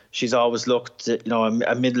debut. She's always looked,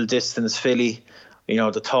 a middle distance filly.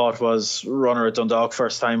 The thought was run her at Dundalk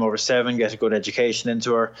first time over 7, get a good education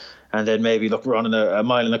into her, and then maybe look running a 1.25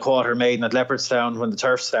 mile maiden at Leopardstown when the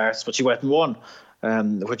turf starts. But she went and won.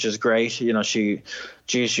 Which is great. She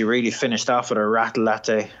really finished off with a rattle that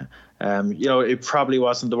day. It probably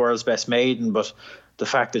wasn't the world's best maiden, but the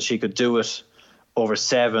fact that she could do it over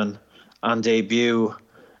 7 on debut,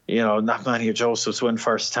 not many of Joseph's win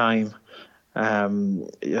first time.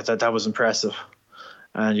 That was impressive.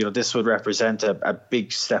 And, this would represent a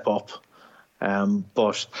big step up.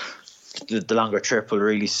 But the longer trip will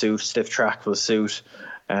really suit. Stiff track will suit.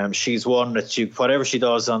 She's one that whatever she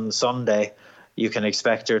does on Sunday, you can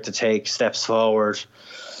expect her to take steps forward.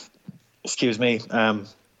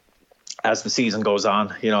 As the season goes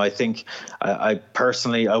on. I think I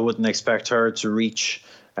personally wouldn't expect her to reach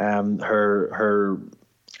her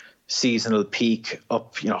seasonal peak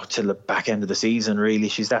up, till the back end of the season. Really,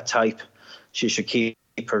 she's that type. She should keep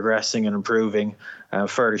progressing and improving.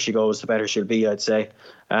 Further she goes, the better she'll be, I'd say.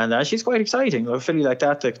 And she's quite exciting. A filly like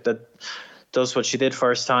that does what she did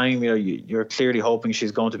first time. You're clearly hoping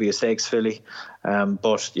she's going to be a stakes filly,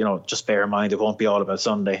 but just bear in mind it won't be all about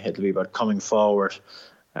Sunday. It'll be about coming forward,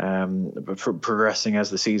 progressing as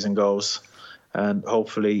the season goes, and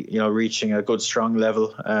hopefully reaching a good strong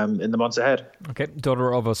level in the months ahead. Okay,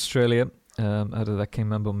 daughter of Australia. Out of that King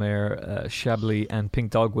Mambo mare, Chablis and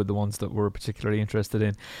Pink Dogwood, the ones that we're particularly interested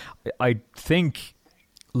in. I think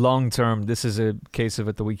long term this is a case of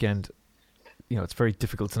at the weekend. It's very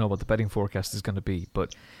difficult to know what the betting forecast is going to be,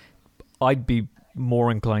 but I'd be more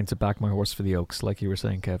inclined to back my horse for the Oaks, like you were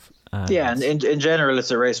saying, Kev. And in general,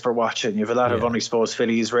 it's a race for watching. You have a lot of unexposed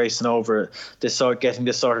fillies racing over getting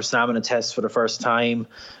this sort of stamina test for the first time.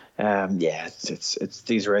 It's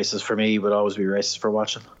these races for me would always be races for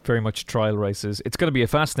watching. Very much trial races. It's going to be a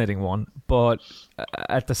fascinating one, but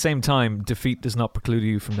at the same time, defeat does not preclude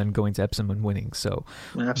you from then going to Epsom and winning. So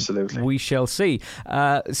absolutely, we shall see.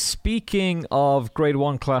 Speaking of Grade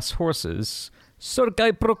 1 class horses,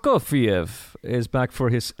 Sergei Prokofiev is back for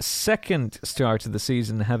his second start of the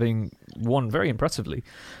season, having won very impressively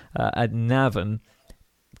at Navan.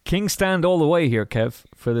 King stand all the way here, Kev,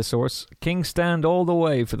 for this horse. King stand all the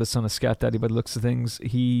way for the son of Scat Daddy by the looks of things.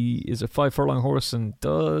 He is a 5 furlong horse and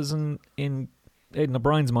doesn't, in Aidan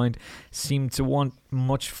O'Brien's mind, seem to want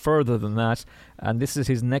much further than that. And this is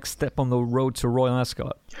his next step on the road to Royal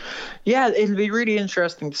Ascot. Yeah, it'll be really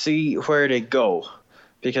interesting to see where they go,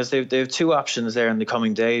 because they have two options there in the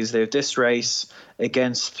coming days. They have this race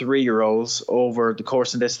against 3-year-olds over the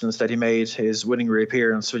course and distance that he made his winning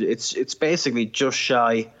reappearance. So it's basically just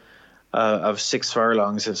shy of 6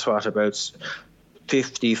 furlongs. It's about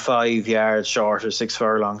 55 yards short of 6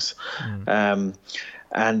 furlongs. And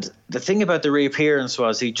the thing about the reappearance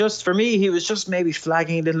was he was just maybe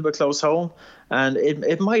flagging a little bit close home. And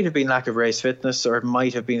it might have been lack of race fitness, or it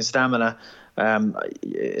might have been stamina.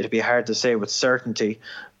 It'd be hard to say with certainty,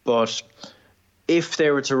 but if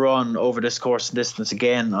they were to run over this course and distance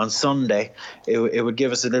again on Sunday, it would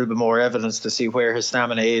give us a little bit more evidence to see where his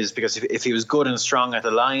stamina is, because if he was good and strong at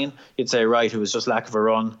the line, you'd say, right, it was just lack of a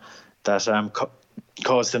run that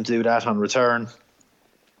caused him to do that on return.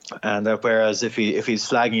 And whereas if he's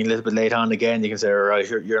flagging a little bit late on again, you can say, all right,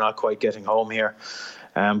 you're not quite getting home here.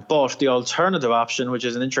 But the alternative option, which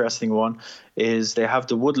is an interesting one, is they have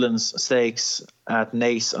the Woodlands Stakes at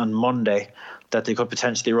Naas on Monday that they could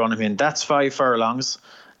potentially run him in. That's 5 furlongs,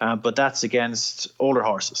 but that's against older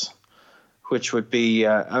horses, which would be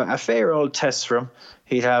a fair old test for him.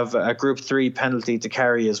 He'd have a Group 3 penalty to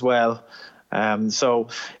carry as well. So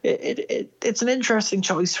it's an interesting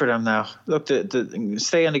choice for them now. Look, the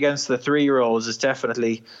staying against the 3-year-olds is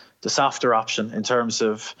definitely the softer option in terms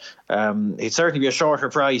of he'd certainly be a shorter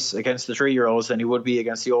price against the 3-year-olds than he would be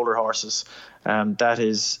against the older horses. That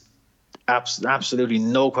is absolutely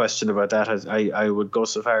no question about that. I would go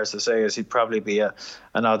so far as to say as he'd probably be an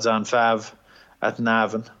odds-on fav at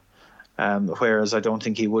Navan, whereas I don't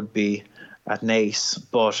think he would be at Naas.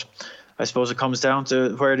 But I suppose it comes down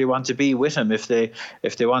to where they want to be with him. If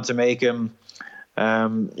they want to make him,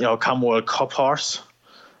 Commonwealth Cup horse,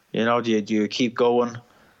 do you keep going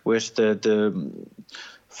with the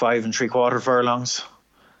 5 3/4 furlongs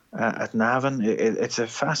at Navan? It's a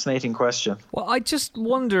fascinating question. Well, I just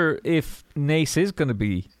wonder if Naas is going to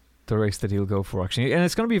be the race that he'll go for, actually, and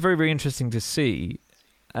it's going to be very, very interesting to see.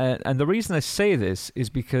 And the reason I say this is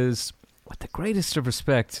because, with the greatest of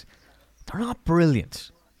respect, they're not brilliant.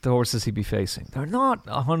 The horses he'd be facing, they're not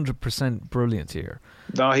 100% brilliant here.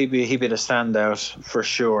 No, he'd be the standout for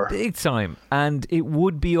sure, big time, and it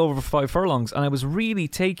would be over 5 furlongs. And I was really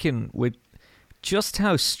taken with just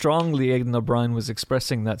how strongly Aidan O'Brien was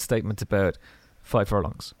expressing that statement about 5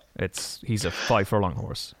 furlongs. He's a 5 furlong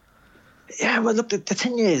horse. Yeah, well, look, the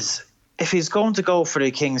thing is, if he's going to go for the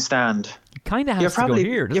King Stand, you kind of have to go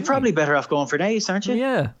here. You're probably better off going for Naas, aren't you?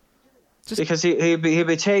 Yeah. Because he'll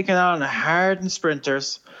be taking on hardened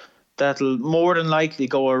sprinters that'll more than likely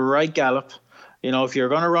go a right gallop. If you're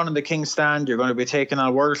going to run in the King Stand, you're going to be taking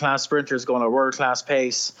on world-class sprinters going at a world-class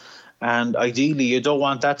pace. And ideally, you don't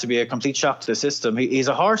want that to be a complete shock to the system. He's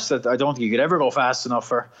a horse that I don't think you could ever go fast enough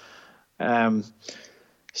for.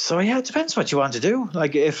 So, yeah, it depends what you want to do.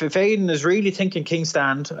 Like, if Aidan is really thinking King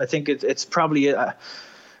Stand, I think it's probably...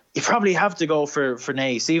 you probably have to go for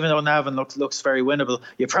Naas. Even though Navan looks very winnable,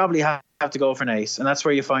 you probably have to go for Naas. And that's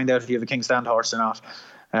where you find out if you have a King Stand horse or not.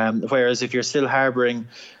 Whereas if you're still harbouring...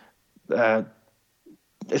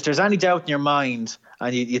 if there's any doubt in your mind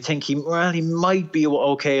and you think he might be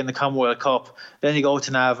okay in the Commonwealth Cup, then you go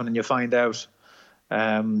to Navan and you find out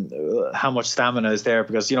how much stamina is there.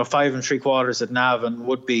 Because, 5 3/4 at Navan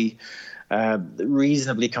would be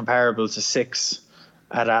reasonably comparable to 6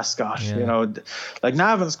 at Ascot. Yeah. Like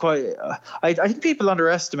Navan's quite... I think people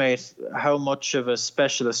underestimate how much of a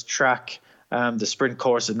specialist track the sprint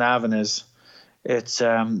course at Navan is. It's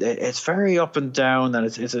very up and down, and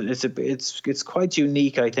it's quite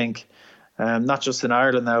unique, I think. Not just in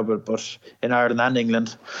Ireland now, but in Ireland and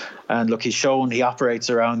England. And look, he's shown he operates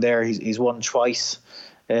around there. He's won twice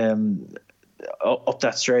up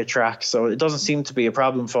that straight track, so it doesn't seem to be a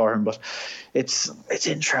problem for him. But it's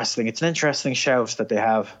interesting. It's an interesting shout that they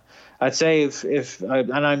have. I'd say if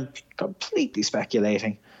and I'm completely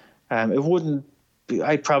speculating, it wouldn't.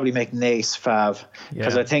 I'd probably make Naas fav,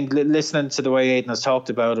 because I think listening to the way Aidan has talked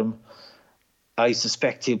about him, I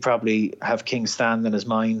suspect he'll probably have King Stand in his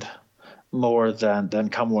mind more than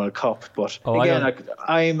Commonwealth Cup. But again,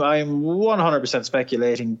 I'm 100%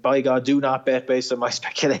 speculating. By God, do not bet based on my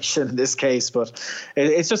speculation in this case. But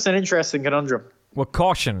it's just an interesting conundrum. Well,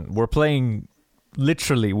 caution. We are playing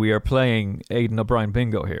Aidan O'Brien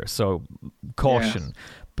bingo here, so caution. Yeah.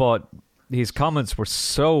 But his comments were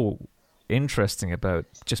so interesting about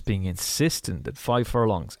just being insistent that 5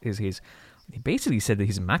 furlongs is his. He basically said that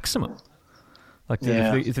his maximum. Like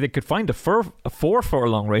if they could find a 4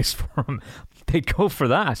 furlong race for him, they'd go for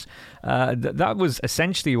that. That was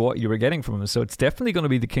essentially what you were getting from him. So it's definitely going to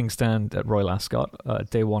be the King's Stand at Royal Ascot,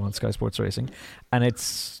 day 1 on Sky Sports Racing, and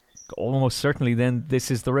it's almost certainly then this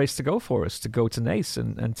is the race to go for us, to go to Naas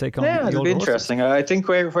and take on the it'll old be horses. interesting. I think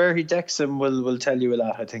where he decks him will tell you a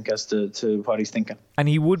lot, I think, as to what he's thinking. And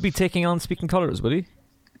he would be taking on Speaking Colours, would he?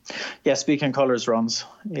 Yeah, Speaking Colours runs.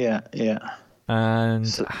 Yeah. And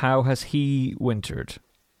how has he wintered?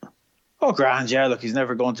 Oh, grand, yeah. Look, he's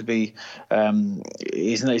never going to be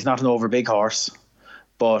he's not an over big horse,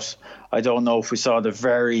 but I don't know if we saw the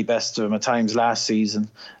very best of him at times last season.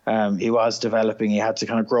 He was developing. He had to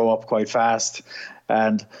kind of grow up quite fast.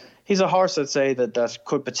 And he's a horse, I'd say, that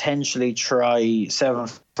could potentially try 7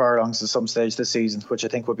 furlongs at some stage this season, which I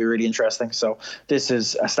think would be really interesting. So this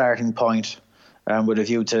is a starting point with a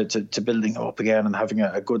view to building up again and having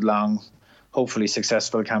a good, long, hopefully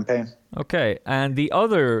successful campaign. Okay, and the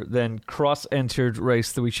other then cross-entered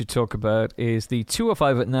race that we should talk about is the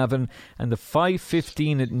 205 at Navan and the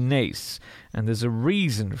 5:15 at Naas. And there's a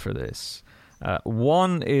reason for this.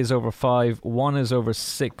 One is over 5, one is over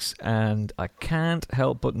 6, and I can't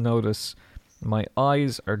help but notice my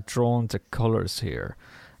eyes are drawn to colours here.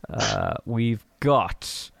 We've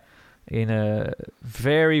got, in a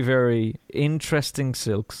very, very interesting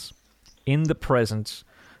silks, in the present,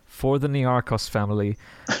 for the Niarchos family,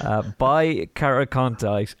 by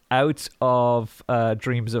Caracantite, out of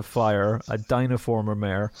Dreams of Fire, a Dynaformer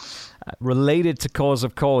mare, related to Cause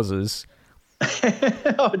of Causes.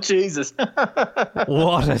 Oh, Jesus.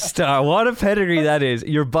 What a star. What a pedigree that is.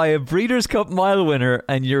 You're by a Breeders' Cup Mile winner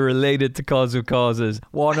and you're related to Cause of Causes,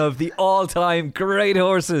 one of the all-time great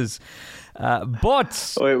horses.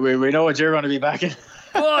 But... We know what you're going to be backing.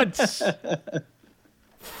 But...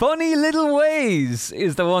 Funny Little Ways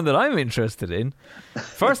is the one that I'm interested in.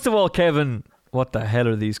 First of all, Kevin, what the hell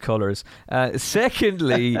are these colours?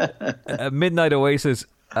 Secondly, Midnight Oasis.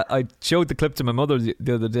 I showed the clip to my mother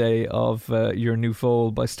the other day of your new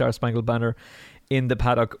foal by Star Spangled Banner in the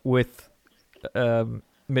paddock with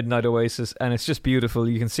Midnight Oasis, and it's just beautiful.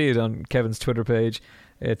 You can see it on Kevin's Twitter page.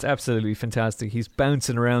 It's absolutely fantastic. He's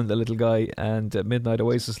bouncing around, the little guy, and Midnight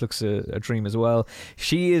Oasis looks a dream as well.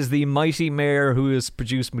 She is the mighty mare who has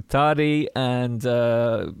produced Mutadi and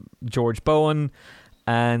George Bowen,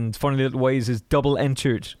 and Funny Little Ways is double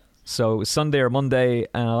entered. So Sunday or Monday,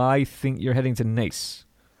 and I think you're heading to Naas.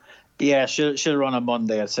 Yeah, she'll run on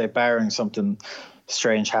Monday, I'd say, barring something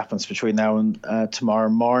strange happens between now and tomorrow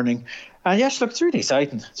morning. And yeah, look, it's really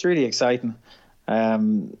exciting. It's really exciting.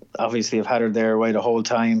 Obviously, I've had her there away the whole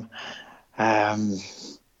time.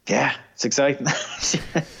 Yeah, it's exciting.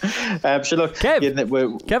 So look,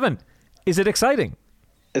 Kevin, is it exciting?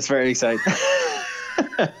 It's very exciting.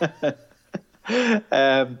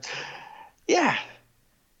 Yeah.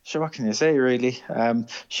 So what can you say, really?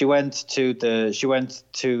 She went to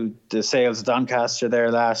the sales at Doncaster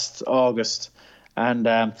there last August, and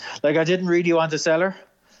I didn't really want to sell her.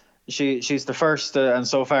 She's the first and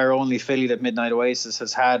so far only filly that Midnight Oasis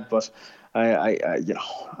has had, but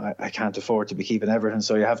I can't afford to be keeping everything,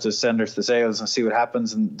 so you have to send her to the sales and see what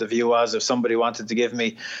happens. And the view was, if somebody wanted to give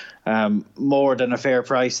me more than a fair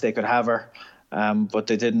price, they could have her, but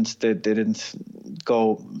they didn't. They didn't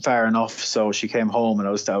go far enough, so she came home, and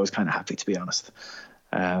I was kind of happy, to be honest.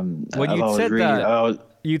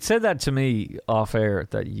 You'd said that to me off air,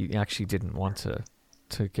 that you actually didn't want to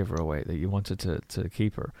give her away, that you wanted to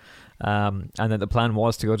keep her, and that the plan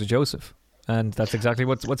was to go to Joseph, and that's exactly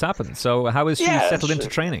what's happened. So how is she settled into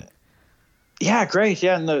training? Yeah, great.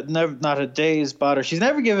 Yeah, not a day's bother. She's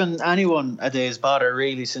never given anyone a day's bother,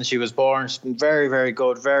 really, since she was born. She's been very, very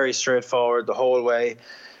good, very straightforward the whole way.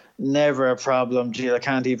 Never a problem. Gee, I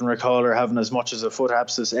can't even recall her having as much as a foot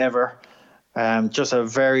abscess ever. Just a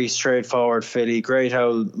very straightforward filly, great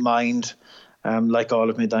old mind. Like all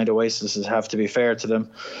of Midnight Oasis, have to be fair to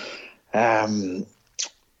them.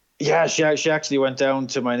 She actually went down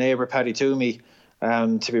to my neighbour Paddy Toomey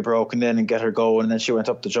to be broken in and get her going, and then she went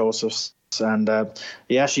up to Joseph's, and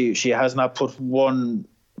she has not put one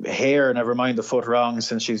hair, never mind the foot, wrong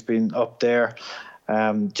since she's been up there,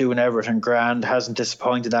 doing everything grand. Hasn't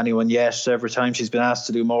disappointed anyone yet. Every time she's been asked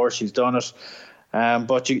to do more, she's done it.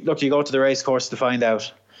 But you go to the race course to find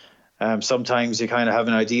out. Sometimes you kind of have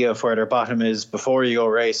an idea of where their bottom is before you go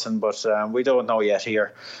racing, but we don't know yet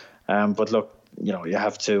here. But look, you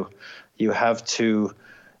have to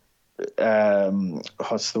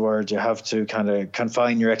what's the word? You have to kind of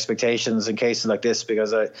confine your expectations in cases like this,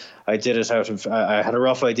 because I did it out of, I had a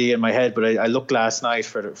rough idea in my head, but I looked last night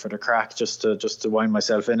for the crack just to wind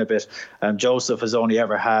myself in a bit. Joseph has only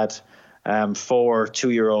ever had 4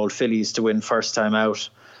 2-year-old fillies to win first time out.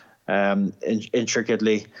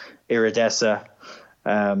 Intricately, Iridessa.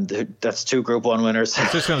 That's 2 Group 1 winners. I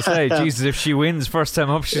was just going to say, Jesus, if she wins first time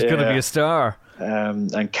up, she's going to be a star.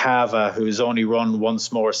 And Cava, who's only run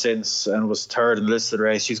once more since and was 3rd in the listed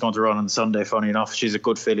race, she's going to run on Sunday, funny enough. She's a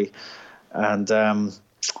good filly. And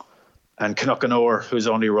Canuckanore, who's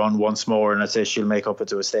only run once more, and I'd say she'll make up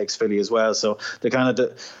into a stakes filly as well. So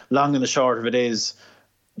the long and the short of it is,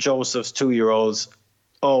 Joseph's 2-year-olds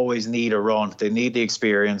always need a run. They need the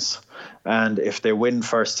experience. And if they win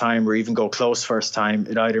first time or even go close first time,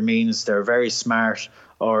 it either means they're very smart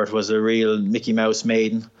or it was a real Mickey Mouse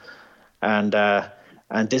maiden. And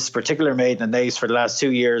this particular maiden and Nays for the last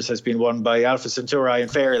 2 years has been won by Alpha Centauri in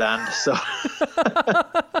Fairyland.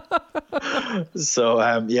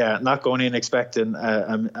 So, yeah, not going in expecting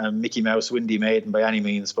a Mickey Mouse windy maiden by any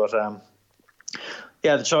means. But,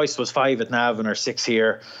 yeah, the choice was 5 at Navan or 6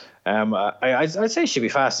 here. I'd say she'd be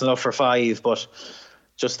fast enough for 5, but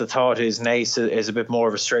just the thought is Nace is a bit more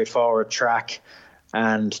of a straightforward track.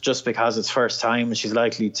 And just because it's first time, she's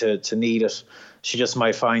likely to need it. She just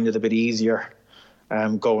might find it a bit easier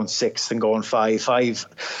going 6 than going 5.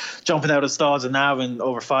 5, jumping out of stalls at Navan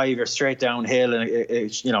over 5, you're straight downhill,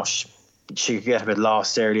 and she could get a bit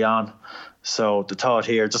lost early on. So the thought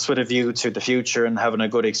here, just with a view to the future and having a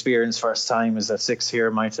good experience first time, is that 6 here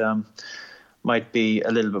might be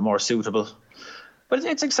a little bit more suitable. But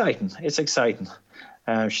it's exciting. It's exciting.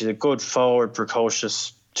 She's a good forward,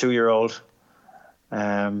 precocious 2-year-old.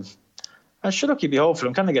 And sure, look, you'd be hopeful.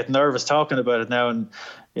 I'm kind of getting nervous talking about it now, and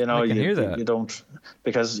you don't,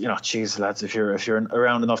 because geez, lads, if you're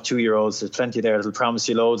around enough 2-year-olds, there's plenty there that'll promise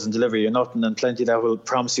you loads and deliver you nothing, and plenty that will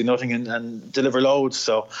promise you nothing and deliver loads.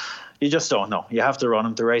 So you just don't know. You have to run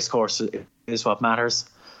them. The race course is what matters.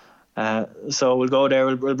 So we'll go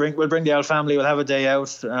there. We'll bring the Al family. We'll have a day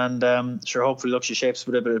out, and sure, hopefully, look, she shapes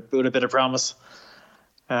with a bit of promise,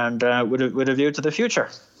 and with a view to the future.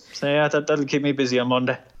 So yeah, that'll keep me busy on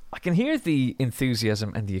Monday. I can hear the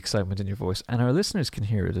enthusiasm and the excitement in your voice, and our listeners can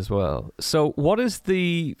hear it as well. So what is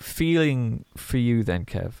the feeling for you then,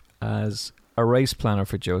 Kev, as a race planner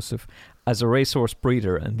for Joseph, as a racehorse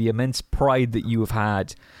breeder, and the immense pride that you have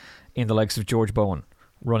had in the likes of George Bowen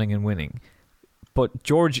running and winning? But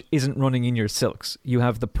George isn't running in your silks. You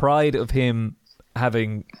have the pride of him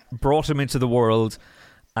having brought him into the world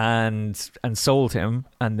and sold him,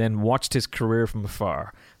 and then watched his career from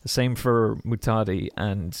afar. The same for Mutadi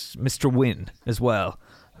and Mr. Wynn as well,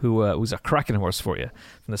 who was a cracking horse for you,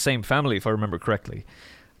 from the same family, if I remember correctly.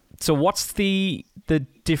 So what's the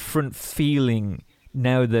different feeling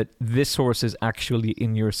now that this horse is actually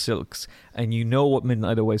in your silks, and you know what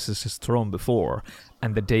Midnight Oasis has thrown before,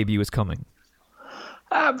 and the debut is coming?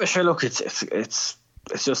 But sure, look, it's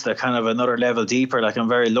just a kind of another level deeper. Like, I'm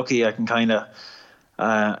very lucky. I can kind of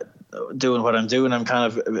doing what I'm doing, I'm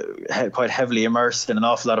kind of quite heavily immersed in an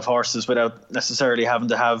awful lot of horses without necessarily having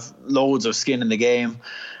to have loads of skin in the game.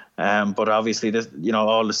 But obviously, this,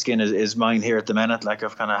 all the skin is mine here at the minute. Like,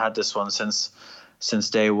 I've kind of had this one since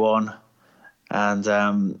day one. And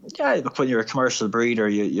look, when you're a commercial breeder,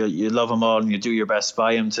 you love them all and you do your best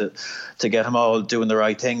by them to get them all doing the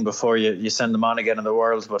right thing before you send them on again in the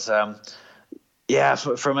world. But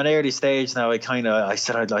from an early stage now, I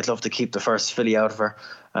said I'd love to keep the first filly out of her.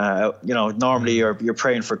 Normally you're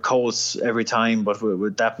praying for colts every time, but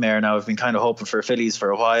with that mare now, I've been kind of hoping for fillies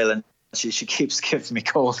for a while, and she keeps giving me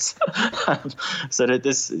colts. So that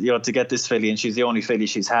this, to get this filly, and she's the only filly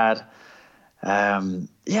she's had. It's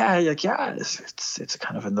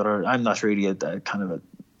kind of another. I'm not really a kind of a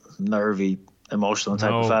nervy, emotional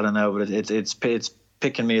type of fella now, but it's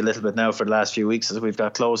picking me a little bit now for the last few weeks as we've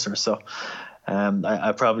got closer. So.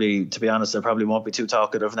 I probably, to be honest, I probably won't be too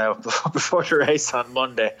talkative now before the race on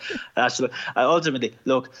Monday. Actually, ultimately,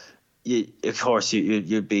 look, of course,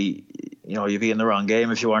 you'd be in the wrong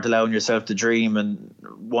game if you weren't allowing yourself to dream and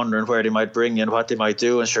wondering where they might bring you and what they might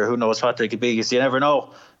do, and sure, who knows what they could be, because you never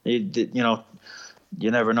know. You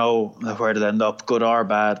never know where they'll end up, good or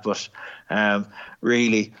bad. But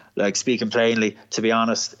really, like, speaking plainly, to be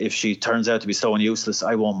honest, if she turns out to be so useless,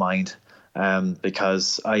 I won't mind.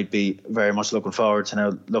 Because I'd be very much looking forward to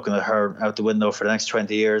now looking at her out the window for the next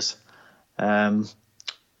 20 years,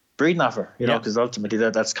 breeding off her, because ultimately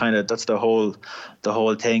that's the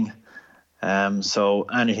whole thing. So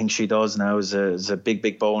anything she does now is a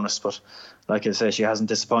big bonus. But like I say, she hasn't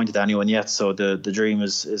disappointed anyone yet. So the dream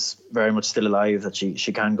is very much still alive, that she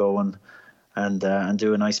can go and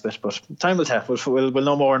do a nice bit. But time will tell. We'll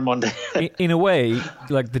know more on Monday. In a way,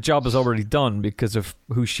 like, the job is already done because of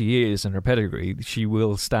who she is and her pedigree. She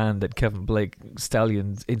will stand at Kevin Blake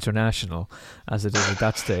Stallions International, as it is at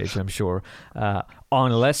that stage, I'm sure.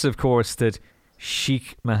 Unless, of course, that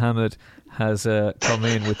Sheikh Mohammed has come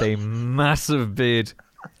in with a massive bid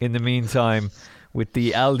in the meantime, with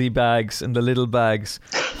the Aldi bags and the little bags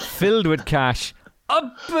filled with cash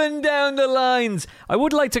up and down the lines. I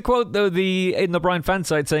would like to quote, though, in the Brian fan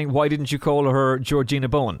side saying, "Why didn't you call her Georgina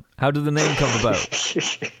Bowen?" How did the name come about?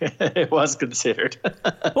 It was considered.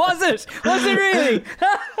 Was it? Was it really?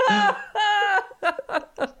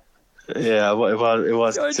 Yeah, it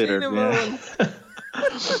was considered. Yeah.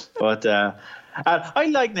 But I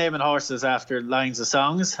like naming horses after lines of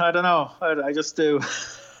songs. I don't know, I just do.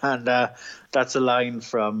 And that's a line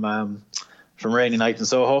from Rainy Night in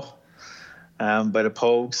Soho, by the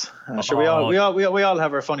Pogues. Sure, we all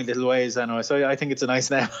have our funny little ways anyway, so I think it's a nice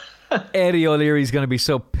name. Eddie O'Leary's going to be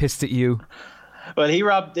so pissed at you. Well, they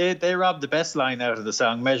robbed the best line out of the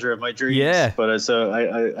song, "Measure of My Dreams." Yeah, but I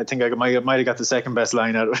think I might have got the second best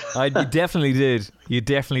line out of it. You definitely did. You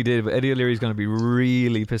definitely did. But Eddie O'Leary's going to be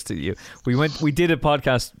really pissed at you. We did a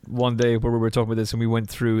podcast one day where we were talking about this, and we went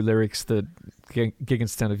through lyrics that Gig and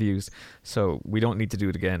Stand have used. So we don't need to do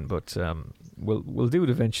it again, but we'll do it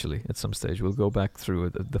eventually at some stage. We'll go back through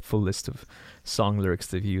the full list of song lyrics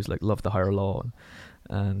they've used, like "Love the Higher Law"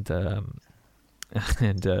 and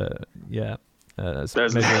yeah.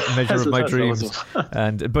 Measure of My Dreams.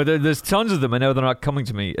 But there's tons of them. I know they're not coming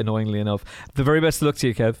to me, annoyingly enough. The very best of luck to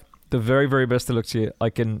you, Kev. The very, very best of luck to you. I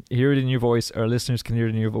can hear it in your voice. Our listeners can hear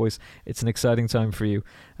it in your voice. It's an exciting time for you.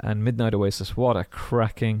 And Midnight Oasis, what a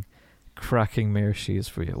cracking mare she is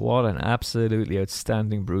for you. What an absolutely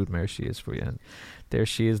outstanding brood mare she is for you. And there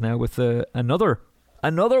she is now with another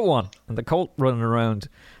one, and the colt running around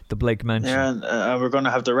the Blake mansion. Yeah, and we're going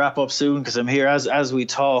to have to wrap up soon, because I'm here as we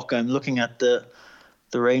talk. I'm looking at the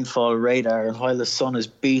rainfall radar, and while the sun is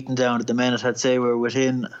beating down at the minute, I'd say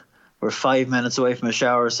we're 5 minutes away from a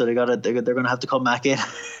shower, so they're going to have to come back in.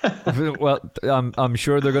 Well, I'm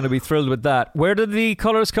sure they're going to be thrilled with that. Where did the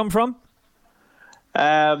colours come from?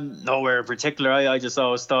 Nowhere in particular. I just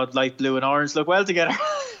always thought light blue and orange look well together,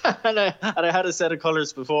 and I had a set of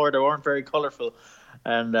colours before. They weren't very colourful,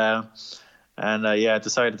 and I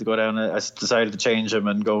decided to go down. I decided to change them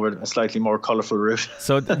and go with a slightly more colourful route.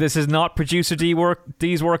 So this is not producer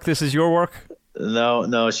D's work. This is your work.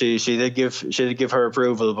 No, she did give her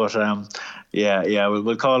approval, but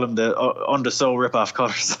we'll call them the Undersow rip-off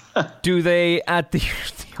colours. Do they at the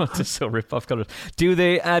Undersow rip-off colours? Do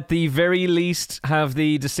they at the very least have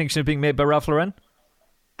the distinction of being made by Ralph Lauren?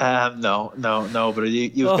 No. But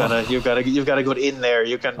you've got to go in there.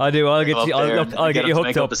 You can. I do. I'll get you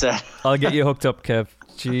hooked up. I'll get you hooked up, Kev.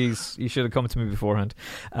 Jeez, you should have come to me beforehand.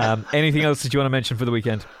 Anything else that you want to mention for the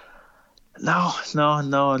weekend? No,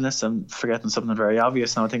 unless I'm forgetting something very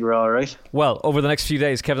obvious. No, I think we're all right. Well, over the next few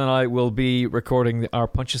days, Kevin and I will be recording our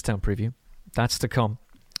Punchestown preview. That's to come.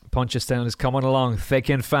 Punchestown is coming along thick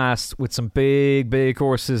and fast with some big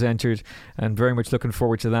horses entered, and very much looking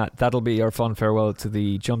forward to that. That'll be our fun farewell to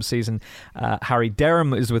the jump season. Harry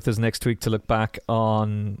Derham is with us next week to look back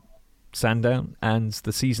on Sandown and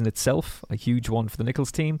the season itself, a huge one for the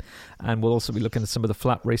Nichols team, and we'll also be looking at some of the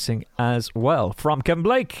flat racing as well. From Kevin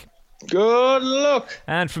Blake, good luck.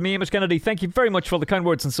 And from me, Emmett Kennedy, thank you very much for all the kind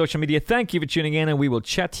words on social media. Thank you for tuning in, and we will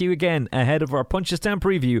chat to you again ahead of our Punchestown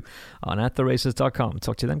preview on attheraces.com.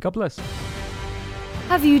 Talk to you then. God bless.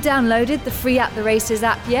 Have you downloaded the free At The Races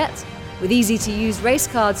app yet? With easy-to-use race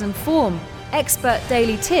cards and form, expert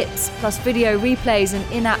daily tips, plus video replays and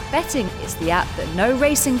in-app betting, it's the app that no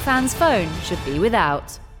racing fan's phone should be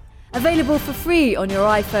without. Available for free on your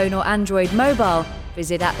iPhone or Android mobile.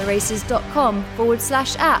 Visit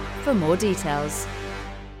attheraces.com/app for more details.